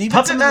Masters and even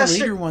some of the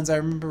later ones I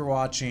remember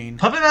watching.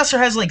 Puppet Master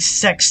has like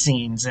sex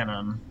scenes in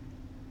them,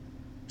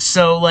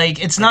 so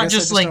like it's not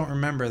just like. I don't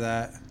remember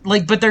that.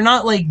 Like, but they're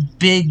not like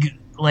big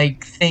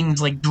like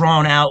things like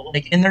drawn out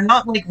like, and they're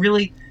not like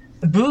really.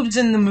 The boobs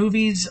in the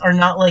movies are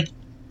not like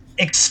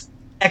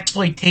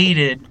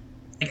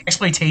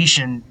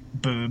exploitation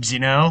boobs. You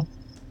know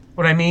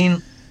what I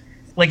mean?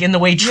 Like in the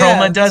way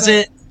Trauma does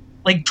it.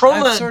 Like,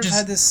 Trauma sort of just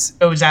had this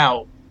goes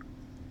out.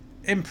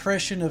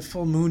 Impression of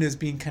Full Moon as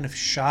being kind of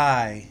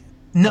shy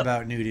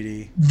about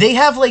nudity. They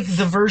have, like,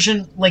 the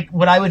version, like,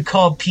 what I would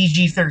call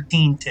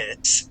PG-13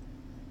 tits.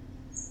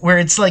 Where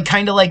it's, like,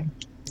 kind of like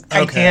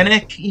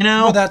Titanic, you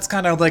know? Well, that's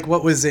kind of like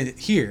what was it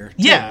here.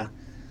 Yeah.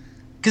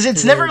 Because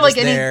it's They're never like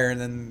just any. there and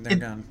then they're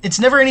gone. It's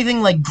never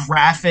anything like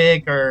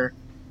graphic or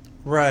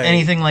Right.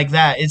 anything like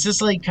that. It's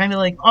just like kind of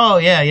like, oh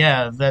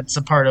yeah, that's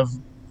a part of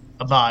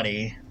a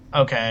body.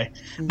 Okay,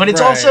 but it's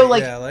also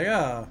like,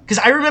 oh. because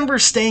I remember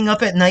staying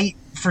up at night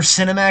for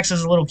Cinemax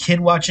as a little kid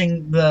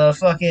watching the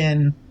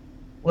fucking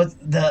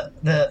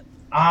the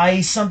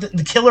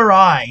Killer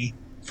Eye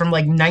from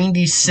like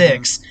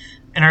 '96.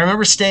 And I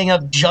remember staying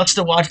up just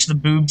to watch the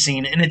boob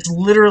scene, and it's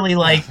literally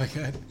like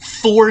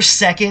 4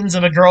 seconds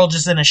of a girl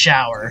just in a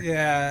shower.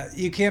 Yeah,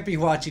 you can't be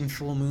watching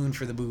Full Moon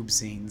for the boob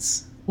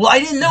scenes. Well, I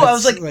didn't know. I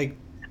was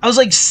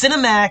like,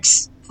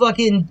 Cinemax,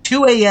 fucking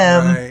 2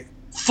 a.m. Right.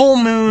 Full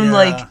moon. Yeah.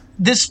 Like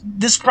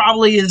this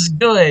probably is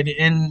good,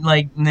 and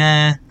like,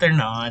 nah, they're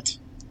not.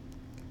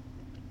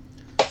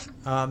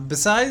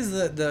 Besides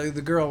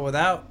the girl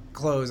without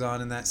clothes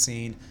on in that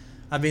scene,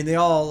 I mean, they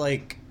all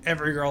like.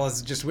 Every girl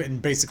is just written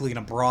basically in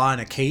a bra and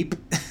a cape.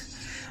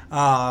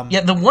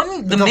 Yeah,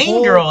 the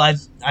main girl I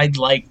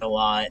liked a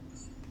lot.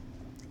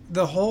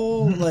 The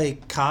whole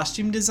like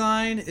costume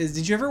design is.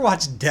 Did you ever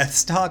watch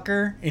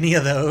Deathstalker? Any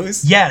of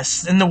those?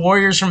 Yes, and the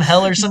Warriors from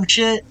Hell or some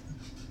shit.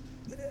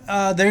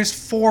 There's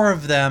 4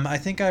 of them. I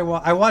think I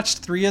watched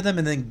 3 of them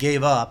and then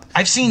gave up.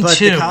 I've seen but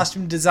 2. The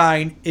costume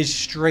design is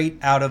straight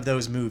out of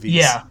those movies.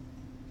 Yeah,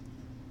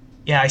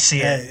 I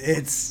see it.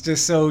 It's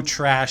just so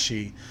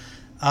trashy.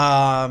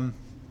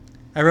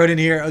 I wrote in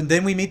here, and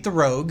then we meet the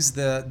rogues,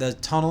 the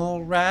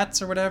tunnel rats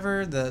or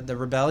whatever, the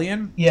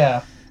rebellion.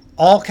 Yeah.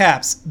 All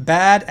caps.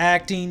 Bad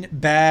acting,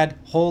 bad,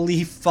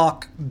 holy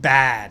fuck,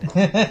 bad.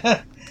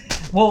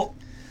 Well,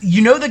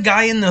 you know the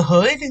guy in the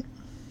hood?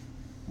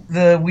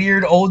 The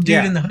weird old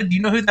dude in the hood? Do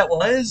you know who that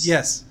was?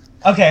 Yes.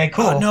 Okay,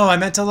 cool. No, I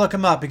meant to look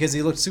him up because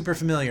he looked super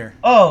familiar.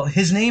 Oh,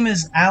 his name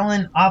is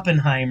Alan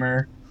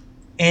Oppenheimer,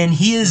 and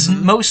he is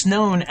most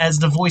known as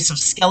the voice of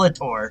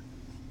Skeletor.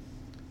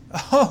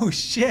 Oh,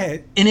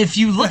 shit. And if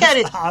you look at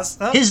it,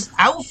 awesome. His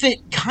outfit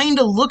kind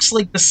of looks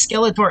like the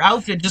Skeletor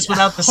outfit, just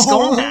without the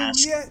skull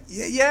mask. Yeah,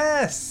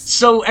 yes.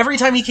 So every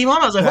time he came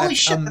on, I was like, holy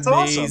shit, that's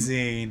awesome.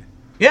 Amazing.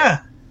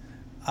 Yeah.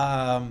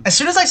 As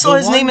soon as I saw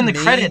his name in the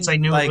credits, I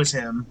knew it was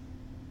him.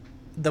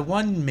 The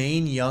one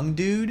main young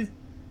dude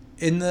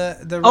in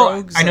the Oh,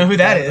 Rogues. I know who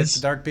that is.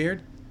 The dark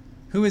beard.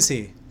 Who is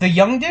he? The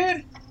young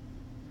dude?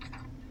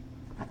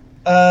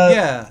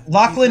 Yeah.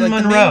 Lachlan like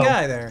Monroe. The main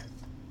guy there.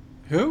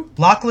 Who?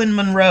 Lachlan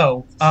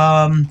Monroe.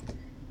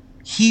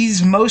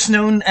 He's most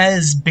known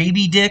as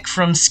Baby Dick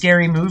from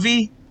Scary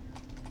Movie,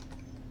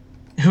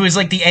 who is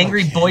like the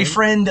angry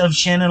boyfriend of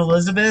Shannon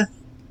Elizabeth.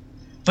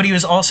 But he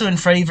was also in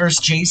Freddy vs.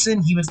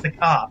 Jason. He was the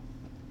cop.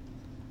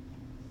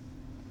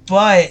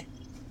 But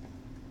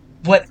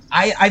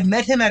I've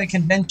met him at a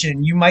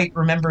convention. You might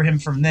remember him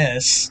from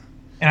this.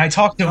 And I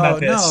talked to him about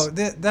this.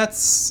 No,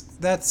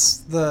 that's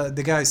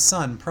the guy's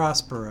son,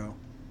 Prospero.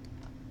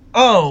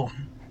 Oh,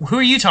 who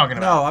are you talking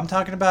about? No, I'm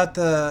talking about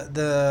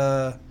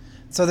the.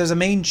 So there's a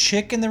main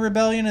chick in the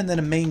rebellion and then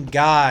a main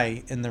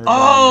guy in the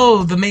rebellion.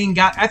 Oh, the main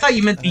guy. I thought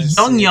you meant the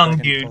young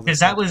dude, because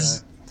that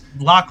was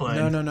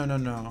Lachlan.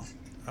 No.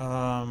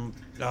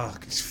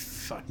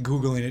 Fuck,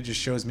 Googling it just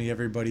shows me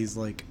everybody's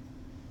like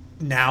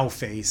now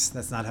face.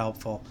 That's not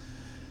helpful.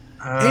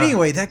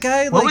 Anyway, that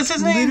guy what was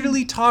his name?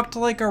 Literally talked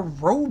like a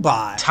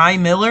robot. Ty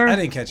Miller? I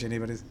didn't catch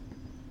anybody's.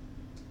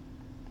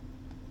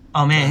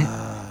 Oh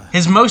man,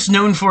 his most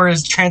known for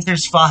is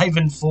Transformers 5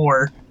 and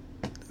 4.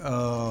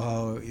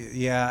 Oh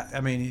yeah, I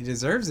mean he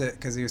deserves it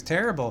because he was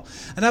terrible.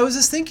 And I was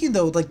just thinking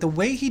though, like the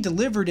way he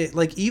delivered it,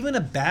 like even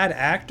a bad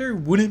actor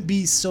wouldn't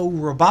be so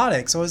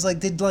robotic. So I was like,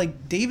 did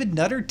like David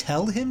Nutter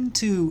tell him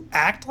to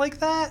act like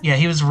that? Yeah,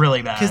 he was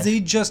really bad. Because they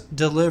just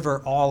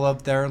deliver all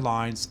of their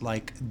lines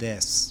like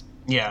this.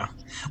 Yeah.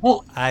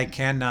 Well, I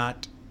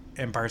cannot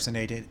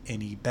impersonate it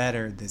any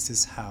better. This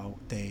is how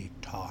they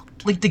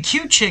talked. Like the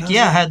cute chick,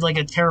 had like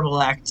a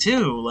terrible act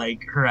too,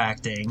 like her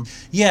acting.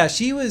 Yeah,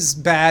 she was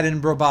bad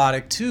and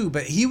robotic too,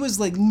 but he was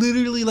like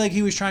literally like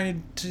he was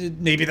trying to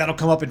maybe that'll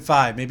come up in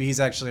 5. Maybe he's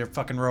actually a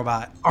fucking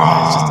robot.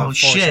 Oh, it's just a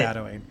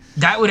foreshadowing.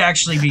 That would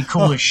actually be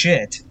cool as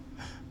shit.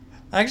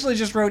 I actually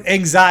just wrote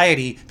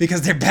anxiety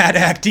because their bad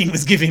acting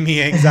was giving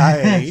me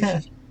anxiety.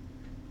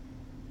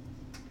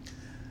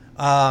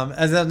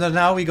 And then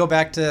now we go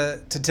back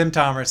to Tim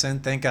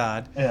Thomerson, thank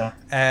God. Yeah.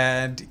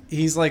 And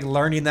he's like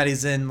learning that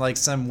he's in like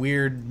some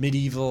weird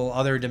medieval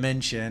other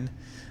dimension.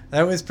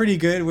 That was pretty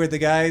good where the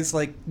guys,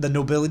 like the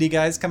nobility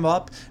guys come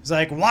up. It's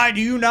like, why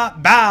do you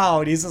not bow?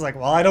 And he's just like,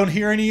 well, I don't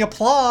hear any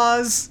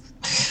applause.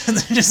 And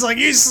they're just like,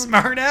 you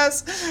smart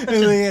ass.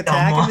 And they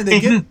attack him and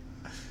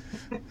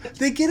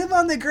they get him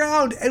on the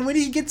ground. And when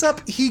he gets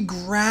up, he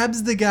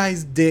grabs the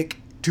guy's dick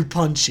to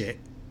punch it.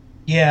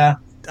 Yeah.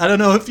 I don't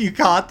know if you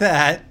caught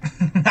that.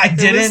 I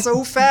didn't. It was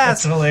so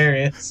fast. That's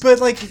hilarious.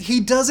 But like he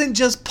doesn't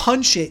just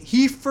punch it.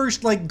 He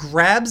first like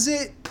grabs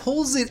it,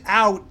 pulls it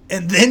out,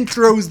 and then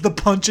throws the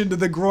punch into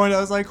the groin. I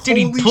was like,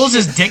 holy dude, he pulls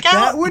shit, his dick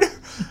out? That would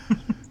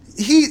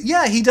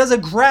he does a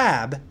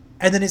grab,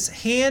 and then his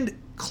hand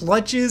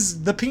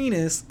clutches the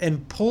penis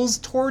and pulls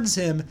towards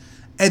him,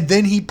 and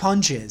then he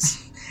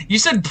punches. You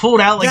said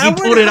pulled out like That he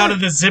would pulled it out hurt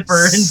of the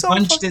zipper and so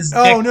punched his dick.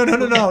 Oh,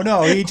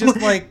 no. He just,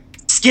 like...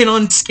 Skin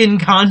on skin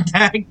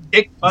contact,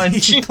 dick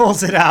punch. He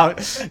pulls it out.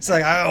 It's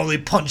like, I only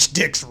punch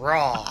dicks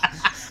raw.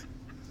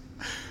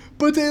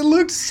 But they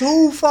looked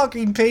so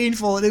fucking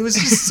painful, and it was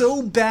just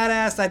so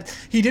badass that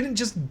he didn't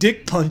just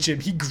dick punch him.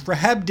 He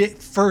grabbed it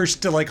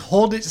first to, like,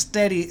 hold it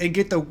steady and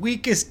get the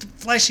weakest,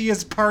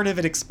 fleshiest part of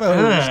it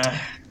exposed.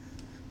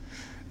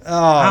 Oh,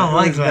 I don't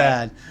like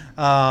that.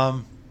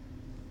 Bad.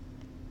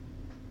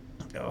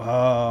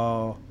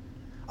 Oh,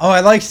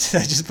 I liked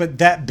that. Just put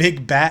that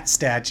big bat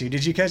statue.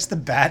 Did you catch the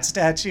bat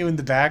statue in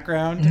the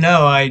background?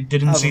 No, I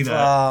didn't see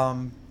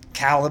that.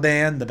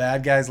 Caliban, the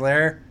bad guy's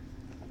lair.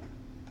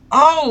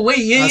 Oh, wait,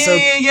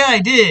 yeah, I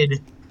did.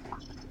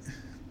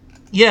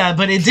 Yeah,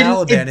 but it didn't...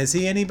 Caliban, is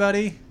he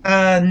anybody?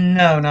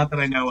 No, not that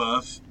I know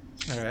of.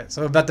 Alright,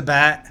 so about the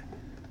bat?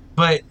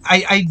 But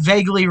I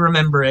vaguely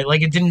remember it.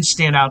 Like, it didn't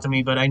stand out to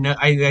me, but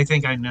I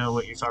think I know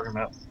what you're talking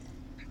about.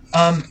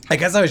 I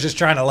guess I was just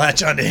trying to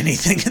latch onto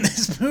anything in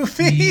this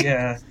movie.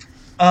 Yeah.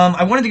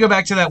 I wanted to go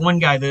back to that one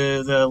guy,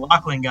 the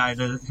Lachlan guy,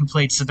 who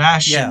played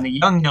Sebastian, the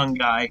young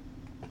guy.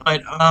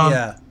 But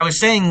I was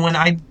saying when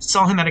I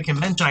saw him at a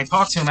convention, I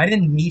talked to him. I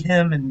didn't meet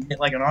him and get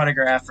like an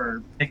autograph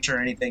or picture or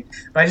anything.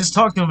 But I just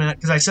talked to him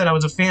because I said I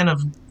was a fan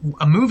of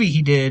a movie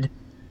he did,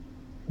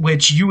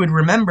 which you would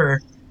remember.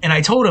 And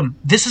I told him,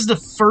 this is the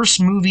first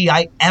movie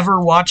I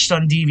ever watched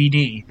on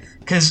DVD.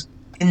 Because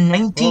in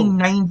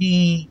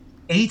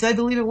 1998, I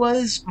believe it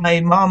was,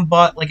 my mom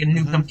bought like a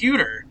new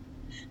computer.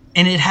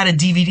 And it had a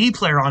DVD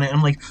player on it.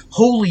 I'm like,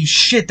 holy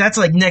shit, that's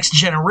like next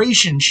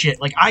generation shit.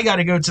 Like, I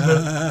gotta go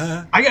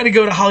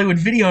to Hollywood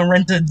Video and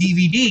rent a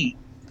DVD.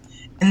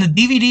 And the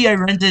DVD I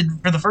rented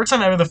for the first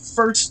time ever, the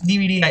first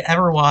DVD I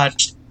ever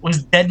watched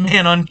was Dead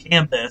Man on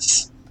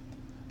Campus.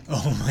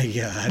 Oh my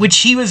god. Which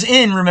he was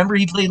in. Remember,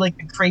 he played like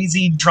the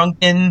crazy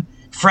drunken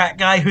frat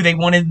guy who they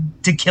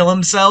wanted to kill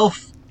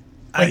himself.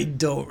 Like, I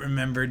don't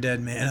remember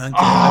Dead Man on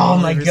Campus. Oh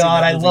my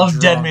god, I love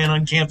Dead Man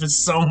on Campus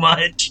so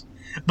much.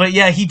 But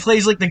yeah, he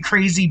plays like the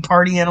crazy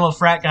party animal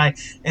frat guy,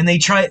 and they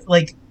try,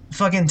 like,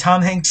 fucking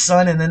Tom Hanks'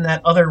 son and then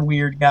that other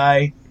weird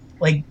guy,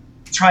 like,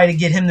 try to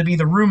get him to be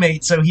the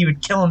roommate so he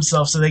would kill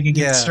himself so they could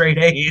get straight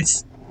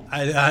A's.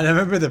 I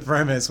remember the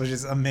premise, which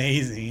is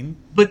amazing.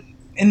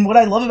 And what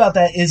I love about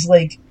that is,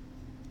 like,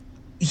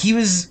 he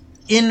was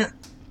in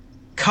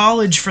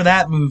college for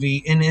that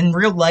movie, and in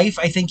real life,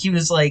 I think he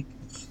was, like,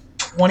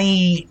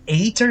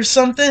 28 or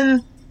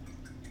something.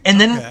 And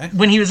then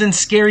when he was in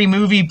Scary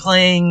Movie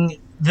playing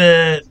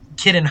the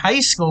kid in high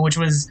school, which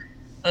was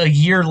a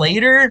year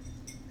later,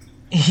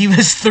 he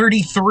was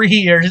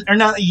 33, or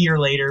not a year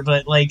later,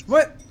 but like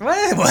what?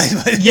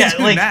 Yeah,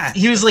 like that?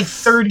 He was like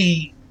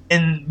 30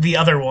 in the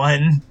other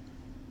one.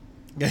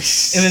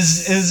 It's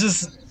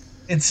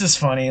just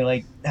funny,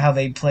 like how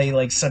they play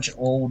like such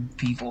old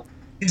people.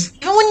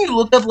 Even when you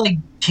look up like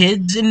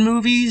kids in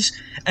movies,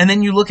 and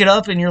then you look it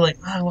up and you're like,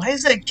 oh, why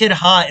is that kid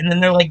hot? And then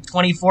they're like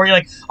 24, you're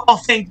like, oh,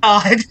 thank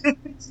God.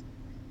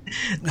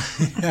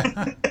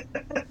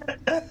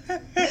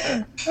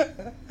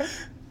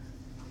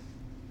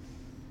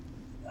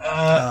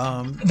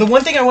 The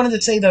one thing I wanted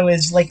to say though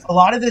is like a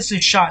lot of this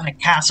is shot in a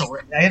castle.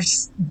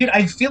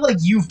 I feel like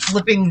you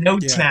flipping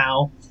notes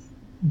now,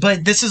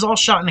 but this is all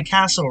shot in a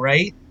castle,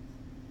 right?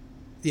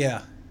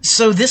 Yeah.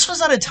 So this was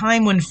at a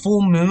time when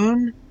Full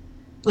Moon,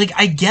 like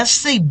I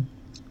guess they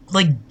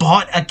like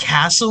bought a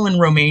castle in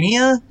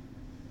Romania.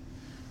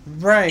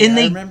 Right, and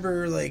I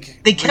remember like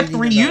they kept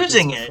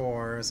reusing it.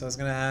 So I was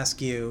gonna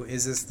ask you,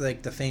 is this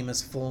like the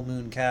famous Full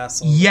Moon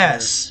Castle?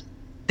 Yes,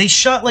 they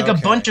shot like a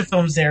bunch of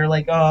films there.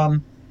 Like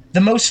the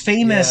most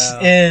famous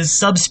is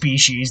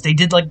Subspecies. They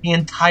did like the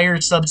entire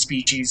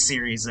Subspecies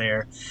series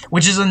there,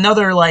 which is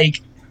another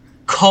like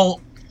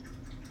cult.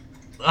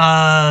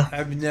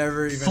 I've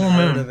never even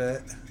heard of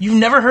it. You've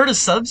never heard of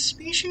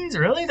Subspecies?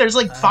 Really? There's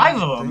like 5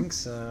 of them. I think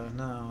so.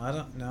 No, I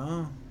don't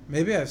know.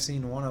 Maybe I've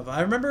seen one of them.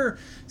 I remember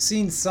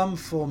seeing some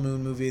Full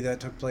Moon movie that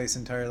took place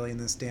entirely in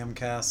this damn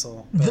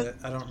castle, but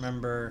I don't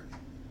remember.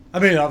 I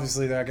mean,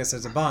 obviously, I guess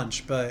there's a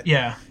bunch, but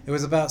it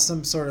was about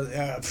some sort of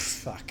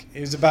It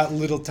was about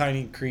little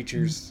tiny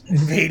creatures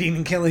invading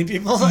and killing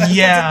people.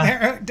 Yeah,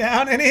 narrow it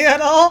down any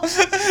at all.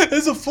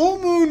 It's a Full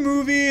Moon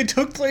movie. It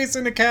took place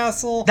in a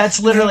castle.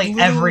 That's literally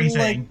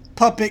everything. Like,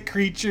 puppet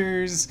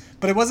creatures,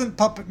 but it wasn't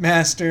Puppet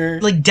Master.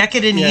 Like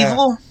Decadent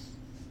Evil.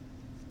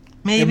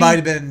 Maybe it might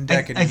have been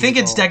Decadent Evil. I think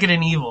it's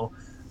Decadent Evil,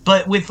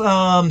 but with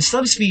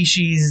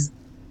Subspecies,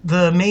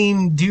 the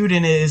main dude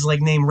in it is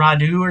like named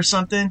Radu or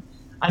something.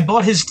 I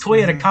bought his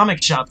toy at a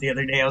comic shop the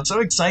other day. I was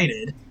so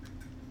excited.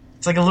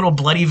 It's like a little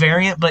bloody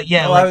variant, but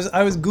yeah. Well,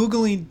 I was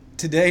Googling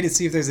today to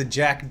see if there's a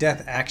Jack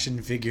Death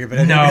action figure, but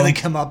I didn't really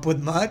come up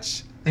with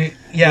much.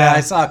 Yeah,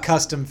 I saw a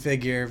custom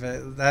figure,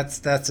 but that's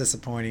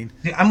disappointing.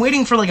 I'm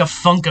waiting for like a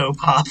Funko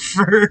Pop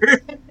for...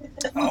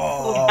 that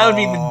would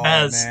be the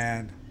best.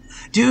 Man.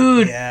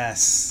 Dude,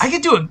 yes. I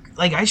could do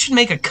I should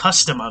make a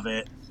custom of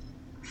it.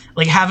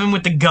 Like have him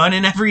with the gun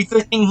and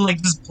everything,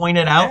 like just point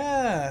it out.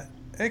 Yeah.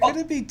 It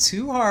couldn't be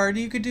too hard.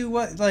 You could do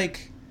what,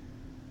 like...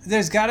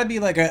 There's got to be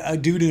like a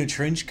dude in a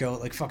trench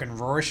coat, like fucking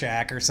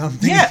Rorschach or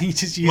something. Yeah. He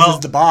just uses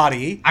the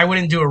body. I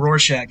wouldn't do a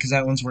Rorschach because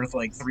that one's worth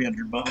like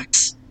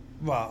 $300.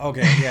 Well,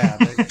 okay, yeah,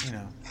 but you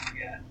know.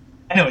 Yeah,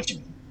 I know what you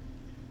mean.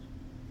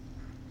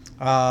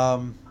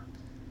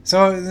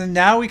 So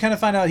now we kind of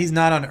find out he's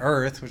not on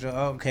Earth, which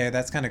okay,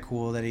 that's kind of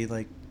cool that he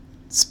like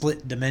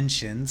split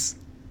dimensions.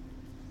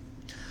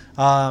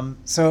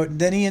 So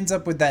then he ends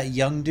up with that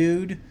young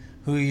dude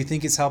who you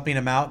think is helping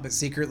him out, but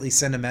secretly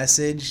sent a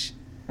message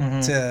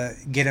to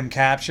get him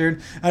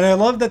captured. And I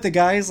love that the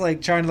guy's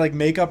like trying to like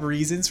make up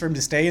reasons for him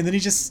to stay, and then he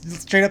just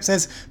straight up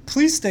says,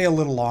 "Please stay a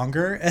little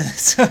longer." And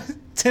so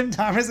Tim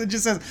Thomerson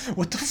just says,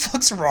 "What the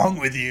fuck's wrong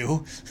with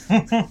you?"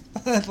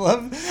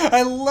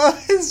 I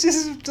love his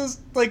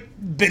just like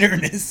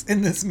bitterness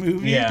in this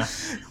movie. Yeah.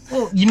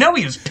 Well, you know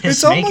he was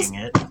pissed making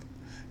it.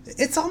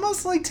 It's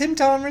almost like Tim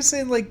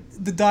Thomerson, like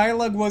the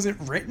dialogue wasn't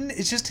written.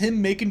 It's just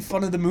him making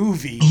fun of the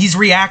movie. He's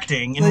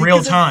reacting in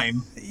real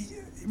time.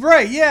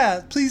 Right,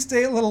 yeah. Please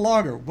stay a little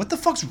longer. What the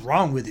fuck's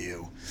wrong with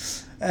you?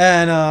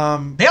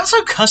 And they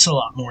also cuss a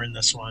lot more in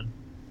this one.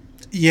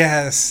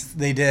 Yes,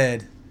 they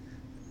did.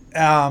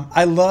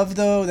 I love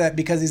though that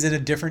because he's in a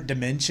different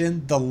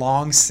dimension, the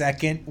long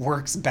second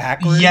works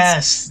backwards.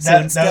 Yes, so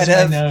instead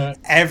of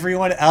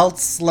everyone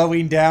else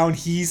slowing down,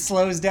 he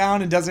slows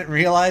down and doesn't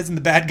realize, and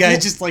the bad guy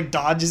just like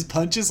dodges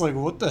punches. Like,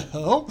 what the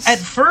hell? At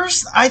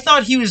first, I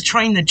thought he was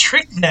trying to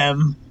trick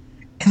them,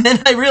 and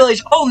then I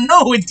realized, oh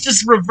no, it's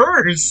just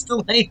reversed.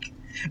 Like,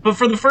 but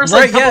for the first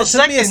couple of seconds,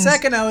 took me a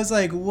second. I was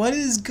like, "What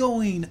is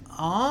going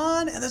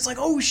on?" And it's like,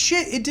 "Oh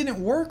shit, it didn't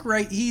work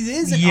right. He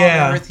isn't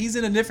on Earth. He's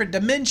in a different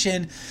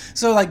dimension."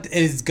 So like,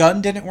 his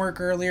gun didn't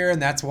work earlier,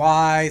 and that's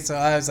why. So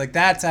I was like,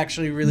 "That's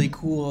actually really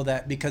cool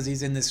that because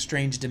he's in this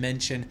strange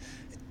dimension."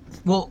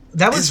 Well,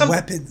 that was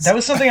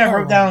something I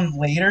wrote down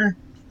later.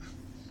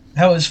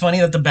 That was funny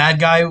that the bad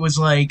guy was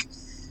like,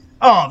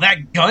 "Oh,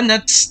 that gun,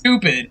 that's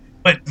stupid."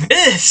 But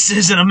this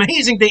is an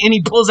amazing thing, and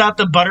he pulls out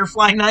the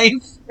butterfly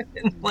knife.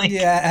 And like,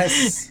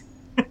 yes.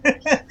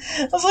 I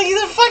was like, he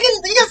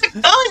has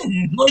a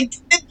gun! Like,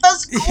 it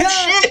does cool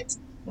shit!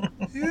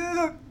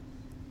 Yeah.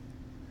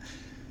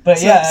 But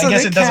so I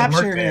guess it doesn't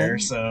work there,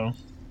 so...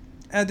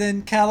 And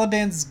then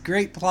Caliban's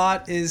great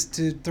plot is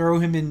to throw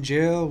him in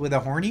jail with a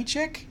horny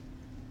chick?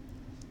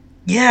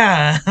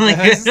 Yeah, like,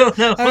 I don't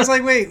know. I was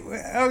like, wait,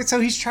 so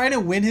he's trying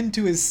to win him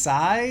to his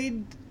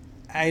side?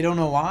 I don't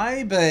know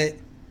why, but...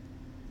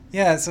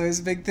 Yeah, so his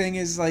big thing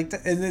is like,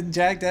 and then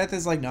Jack Death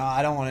is like, no,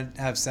 I don't want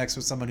to have sex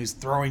with someone who's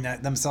throwing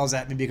themselves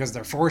at me because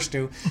they're forced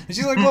to. And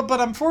she's like, well,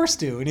 but I'm forced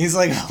to. And he's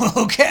like,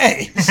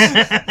 okay.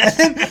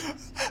 But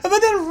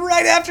then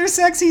right after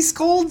sex, he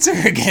scolds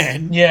her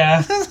again.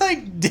 Yeah. I was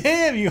like,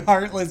 damn, you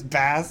heartless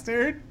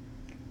bastard.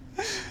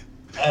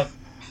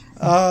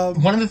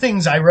 One of the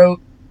things I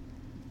wrote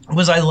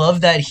was I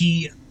love that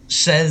he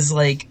says,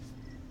 like,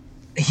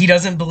 he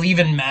doesn't believe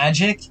in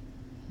magic.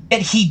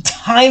 Yet he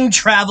time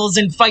travels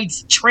and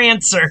fights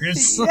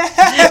Trancers.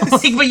 Yes!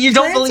 Like, but you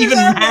don't believe in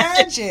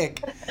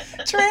magic.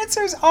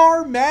 Trancers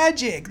are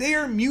magic. They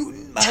are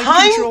mutant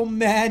mind control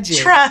magic.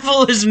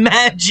 Travel is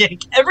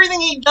magic.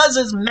 Everything he does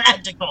is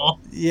magical.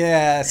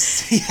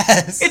 Yes,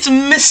 yes. It's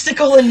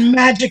mystical and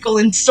magical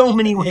in so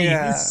many ways.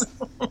 Yeah.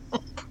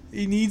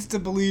 He needs to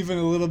believe in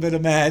a little bit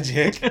of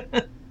magic.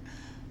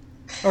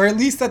 Or at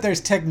least that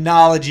there's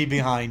technology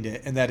behind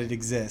it and that it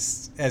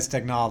exists as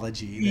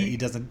technology that he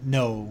doesn't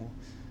know.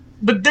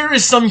 But there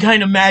is some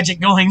kind of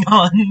magic going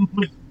on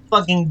with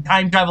fucking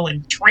time travel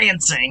and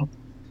trancing.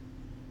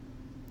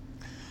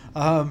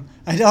 I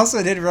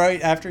also did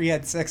write after he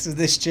had sex with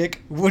this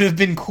chick, would have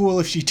been cool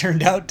if she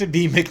turned out to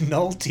be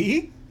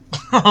McNulty.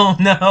 Oh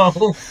no.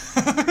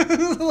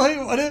 Like,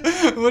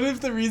 what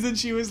if the reason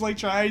she was like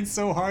trying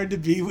so hard to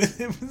be with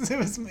him was it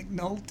was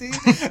McNulty?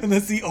 And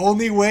that's the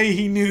only way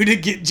he knew to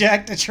get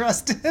Jack to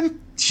trust him?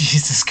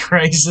 Jesus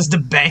Christ, is to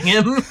bang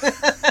him?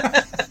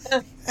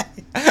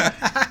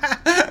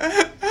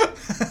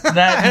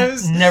 That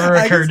never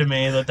occurred to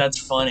me that's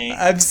funny.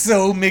 I'm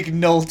so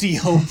McNulty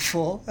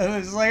hopeful. I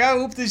was like, I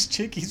hope this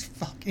chick he's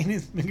fucking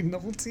is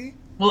McNulty.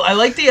 Well, I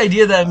like the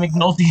idea that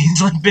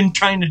McNulty's like been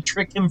trying to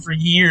trick him for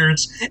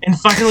years and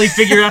finally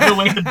figured out a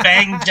way to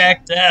bang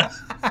Jack Death.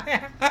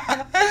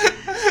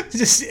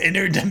 Just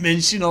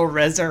interdimensional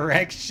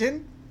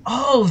resurrection.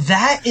 Oh,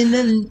 that and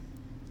then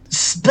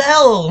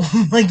spell.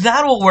 Like,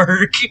 that'll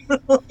work.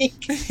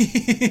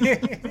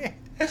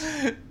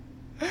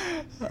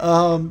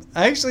 I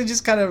actually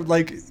just kind of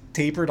like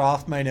tapered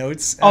off my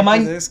notes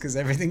after this because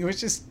everything was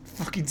just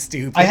fucking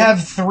stupid. I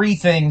have 3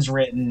 things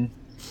written.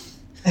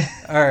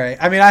 All right.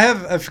 I mean, I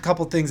have a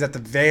couple things at the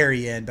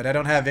very end, but I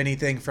don't have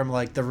anything from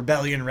like the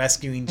rebellion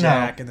rescuing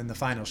Jack and then the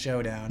final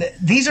showdown.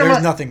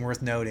 There's nothing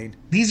worth noting.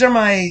 These are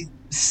my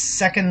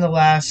second to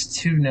last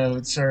 2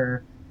 notes,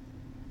 or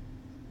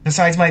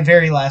besides my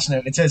very last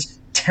note. It says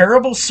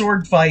terrible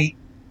sword fight,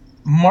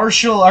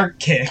 martial art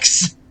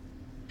kicks.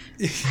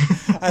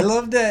 I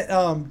love that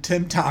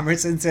Tim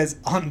Thomerson says,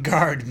 on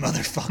guard,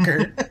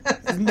 motherfucker.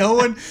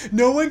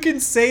 no one can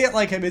say it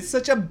like him. It's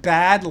such a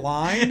bad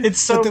line. It's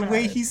so but the bad.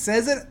 way he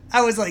says it,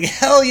 I was like,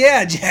 hell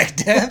yeah, Jack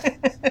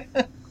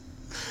Depp.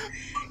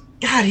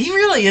 God, he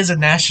really is a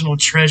national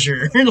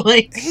treasure.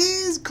 Like,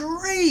 He's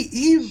great.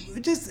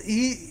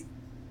 He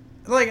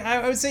like,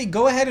 I would say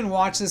go ahead and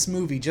watch this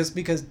movie just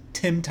because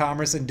Tim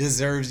Thomerson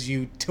deserves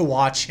you to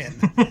watch him.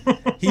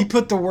 He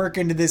put the work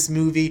into this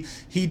movie.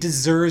 He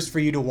deserves for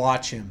you to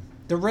watch him.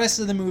 The rest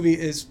of the movie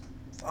is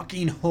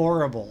fucking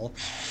horrible.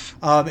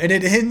 And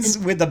it ends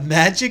with a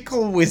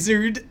magical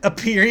wizard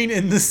appearing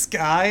in the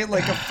sky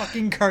like a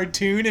fucking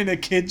cartoon in a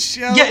kid's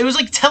show. yeah, it was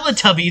like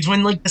Teletubbies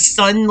when like the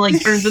sun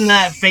like turns into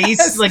that face,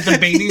 Yes, like the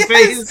baby yes,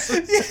 face.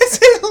 Yes,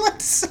 it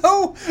looked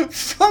so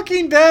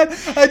fucking bad.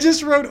 I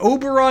just wrote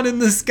Oberon in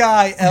the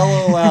sky,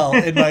 LOL,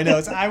 in my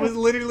notes. I was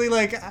literally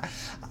like,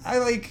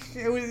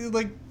 it was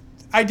like,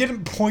 I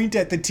didn't point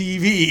at the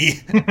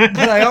TV,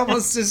 but I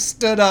almost just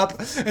stood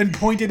up and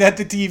pointed at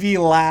the TV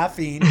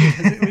laughing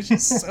because it was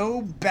just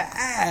so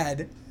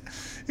bad.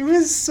 It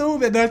was so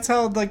bad. That's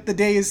how like the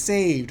day is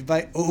saved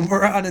by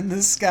Oberon in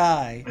the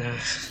sky.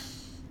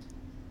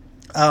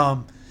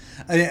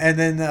 And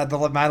then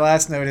my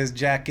last note is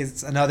Jack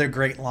gets another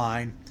great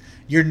line.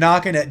 You're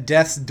knocking at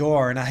death's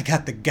door, and I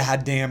got the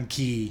goddamn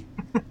key.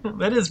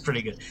 That is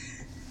pretty good.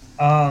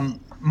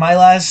 My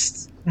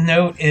last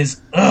note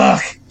is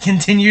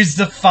continues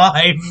to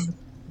 5.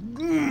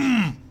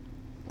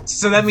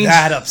 So that means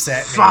That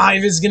upset me.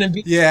 5 is gonna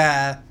be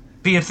Yeah.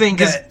 a thing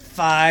because That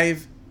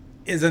 5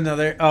 is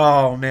another.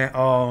 Oh man.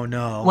 Oh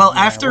no. Well,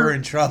 Yeah, after- we're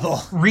in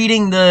trouble.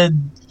 reading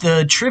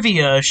the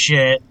trivia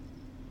shit,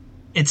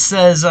 it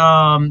says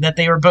that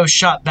they were both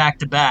shot back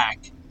to back.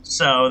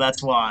 So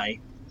that's why.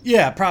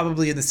 Yeah,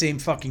 probably in the same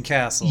fucking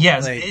castle.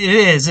 Yes, Like, it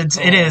is.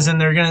 It is, and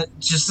they're gonna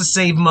just to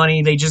save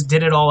money. They just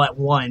did it all at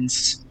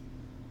once.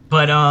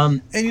 But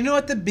and you know,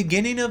 at the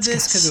beginning of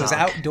this, because it was suck.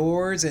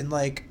 outdoors and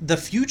like the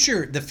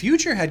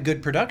future had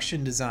good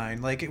production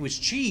design. Like it was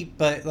cheap,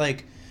 but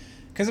like,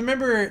 because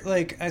remember,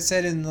 like I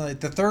said in like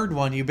the third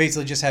one, you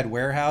basically just had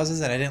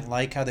warehouses, and I didn't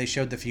like how they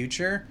showed the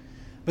future.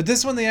 But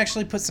this one, they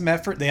actually put some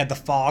effort. They had the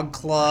fog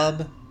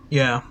club.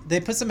 yeah, They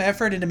put some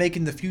effort into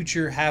making the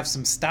future have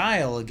some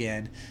style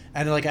again.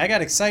 And like I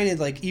got excited,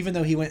 like even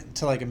though he went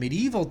to like a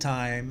medieval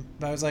time,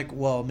 I was like,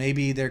 well,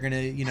 maybe they're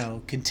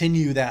gonna,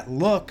 continue that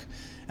look,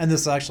 and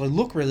this will actually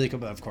look really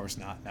good. But of course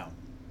not. No.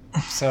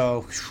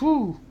 So,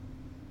 whew.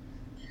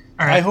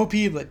 all right.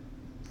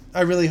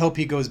 I really hope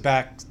he goes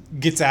back,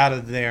 gets out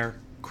of there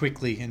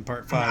quickly in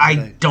part 5.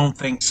 I don't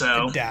think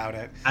so. I doubt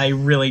it. I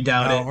really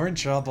doubt No, it. we're in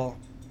trouble.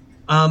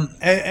 Um,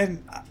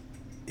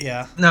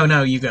 Yeah.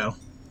 no, you go.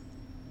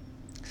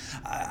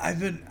 I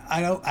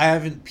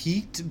haven't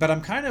peeked, but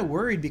I'm kind of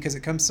worried because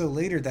it comes so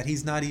later that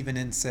he's not even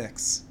in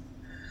 6.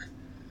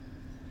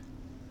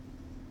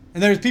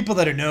 And there's people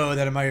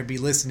that might be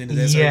listening to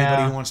this, or Yeah.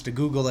 anybody who wants to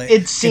Google it,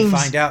 It seems- can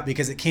find out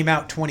because it came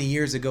out 20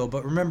 years ago.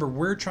 But remember,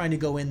 we're trying to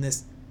go in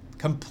this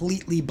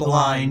completely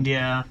blind,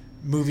 yeah.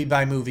 movie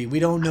by movie. We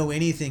don't know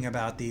anything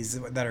about these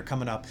that are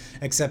coming up,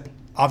 except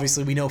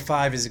obviously we know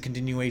 5 is a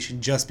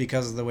continuation just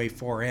because of the way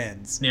 4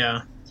 ends.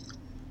 Yeah.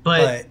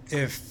 But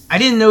if I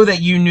didn't know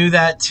that you knew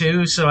that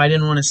too, so I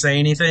didn't want to say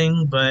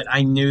anything, but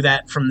I knew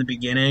that from the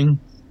beginning.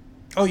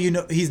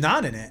 he's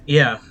not in it.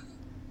 Yeah.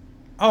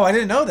 Oh, I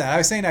didn't know that. I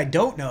was saying I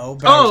don't know,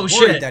 but I Oh, was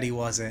worried shit. that he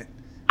wasn't.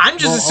 I'm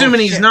just Well,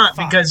 assuming he's shit, not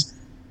fuck. because,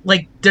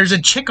 like, there's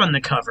a chick on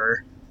the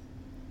cover.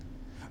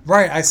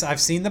 Right, I've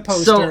seen the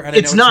poster. So and I know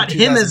it's not from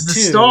him as the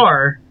 2002.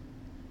 star.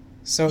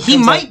 So it He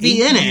comes might out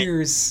be 8 in it.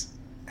 years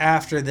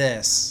after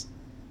this.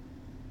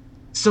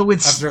 So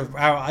it's... After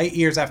 8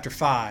 years after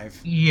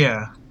 5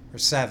 yeah. or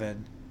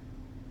 7.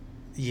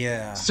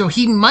 Yeah. So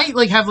he might,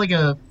 like, have, like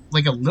a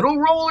little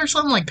role or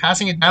something, like,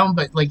 passing it down,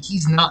 but, like,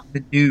 he's not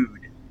the dude.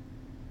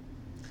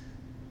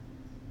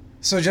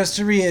 So just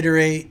to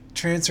reiterate,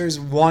 transfers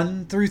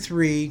 1 through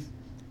 3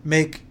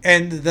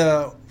 and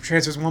the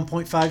transfers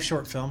 1.5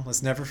 short film.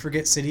 Let's never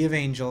forget City of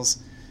Angels.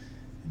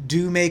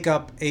 Do make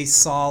up a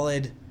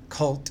solid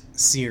cult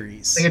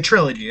series. Like a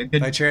trilogy. A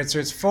good... By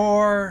Transfers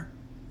 4,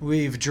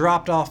 we've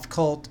dropped off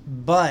cult,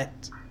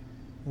 but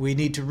we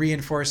need to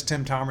reinforce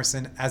Tim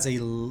Thomerson as a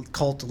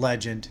cult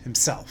legend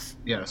himself.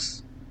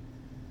 Yes.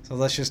 So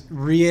let's just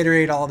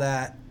reiterate all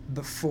that.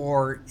 But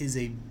 4 is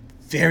a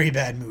very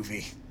bad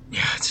movie.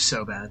 Yeah, it's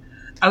so bad.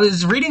 I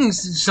was reading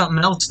something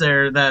else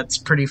there that's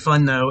pretty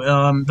fun, though.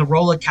 The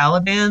role of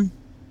Caliban.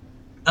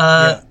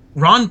 Yeah.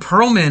 Ron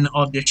Perlman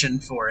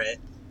auditioned for it.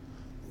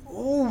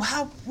 Oh,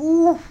 how...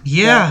 Ooh.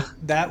 Yeah.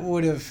 That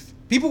would have...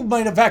 People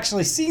might have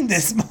actually seen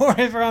this more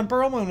if Ron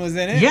Perlman was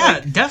in it. Yeah,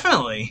 Like,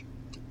 definitely.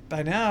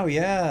 by now,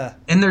 yeah.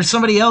 And there's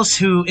somebody else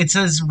who it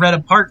says read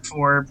a part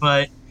for,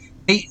 but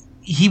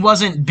he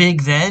wasn't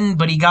big then,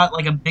 but he got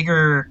like a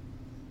bigger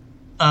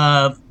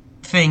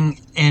thing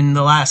in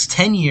the last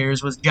 10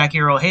 years was Jackie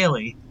Earle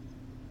Haley.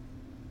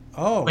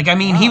 Oh, Like, I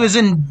mean, wow. he was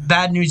in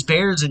Bad News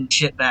Bears and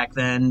shit back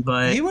then,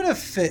 but... He would have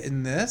fit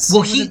in this.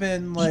 Well, he would have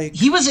been like...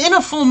 he was in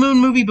a Full Moon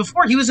movie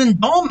before. He was in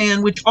Doll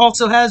Man, which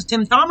also has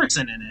Tim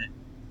Thomerson in it.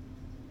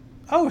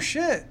 Oh,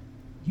 shit.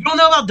 You don't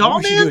know about Doll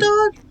we should Man,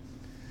 do dog?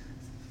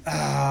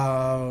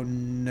 Oh,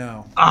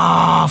 no.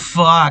 Oh,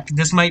 fuck.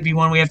 This might be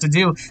one we have to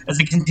do as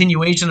a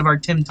continuation of our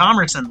Tim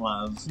Thomerson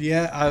love.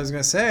 Yeah, I was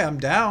going to say I'm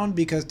down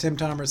because Tim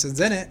Thomerson's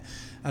in it,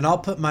 and I'll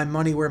put my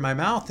money where my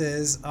mouth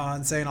is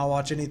on saying I'll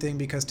watch anything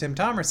because Tim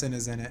Thomerson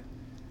is in it.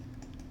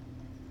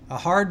 A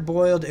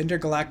hard-boiled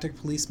intergalactic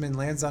policeman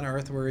lands on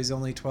Earth where he's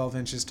only 12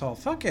 inches tall.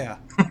 Fuck yeah.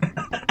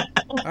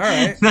 All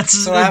right.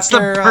 That's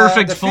the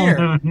perfect the full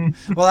moon.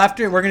 Well,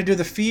 after we're going to do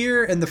the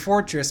Fear and the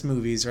Fortress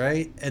movies,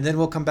 right? And then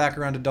we'll come back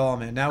around to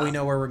Dollman. Now we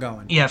know where we're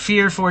going. Yeah,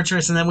 Fear,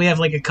 Fortress, and then we have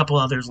like a couple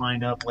others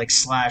lined up, like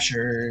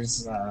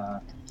Slashers. No,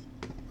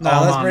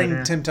 let's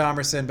bring Tim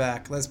Thomerson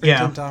back. Let's bring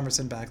Tim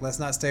Thomerson back. Let's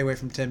not stay away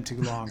from Tim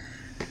too long.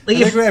 Like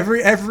I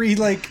think every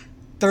like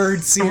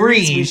third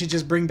series we should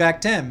just bring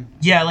back Tim.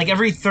 Yeah, like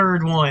every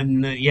third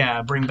one,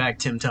 bring back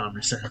Tim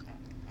Thomerson.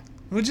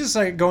 We'll just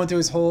like going through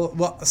his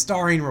whole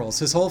starring roles,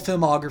 his whole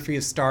filmography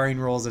of starring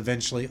roles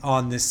eventually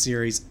on this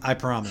series. I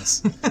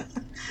promise.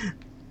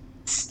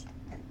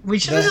 We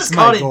should have just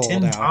called it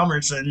Tim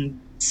Thomerson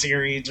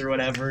series or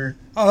whatever.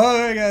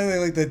 Oh my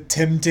god, like the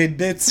Tim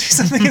Tidbits or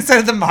something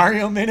instead of the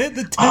Mario Minute.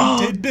 The Tim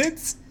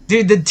Tidbits,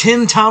 dude. The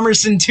Tim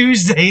Thomerson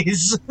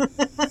Tuesdays.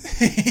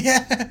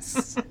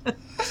 Yes.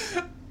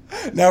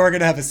 Now we're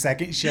gonna have a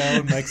second show,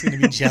 and Mike's gonna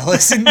be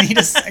jealous and need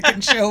a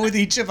second show with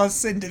each of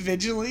us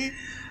individually.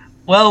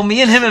 Well,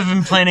 me and him have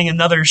been planning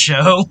another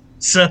show,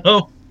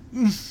 so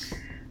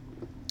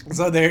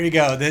there you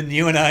go. Then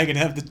you and I can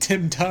have the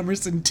Tim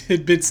Thomerson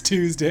Tidbits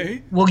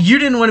Tuesday. Well, you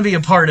didn't want to be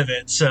a part of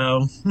it,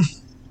 so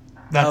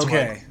that's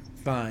okay.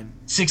 Fine.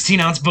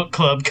 16-ounce book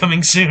club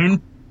coming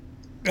soon.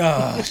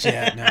 Oh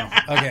shit! No.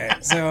 Okay,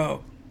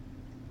 so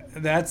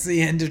that's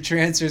the end of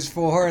Trancers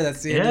 4.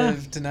 That's the end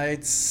of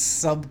tonight's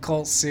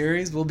Subcult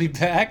series. We'll be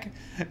back,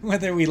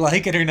 whether we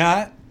like it or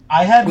not.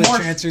 I had with more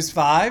Trancers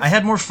 5. I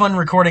had more fun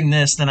recording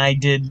this than I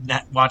did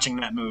watching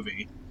that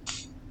movie,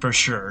 for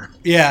sure.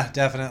 Yeah,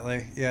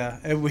 definitely. Yeah,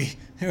 and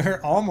we're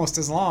almost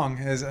as long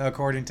as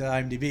according to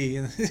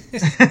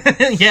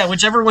IMDb. Yeah,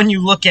 whichever one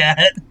you look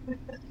at.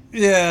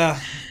 Yeah,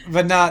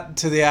 but not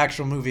to the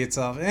actual movie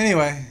itself.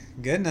 Anyway,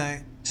 good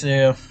night. See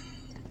ya.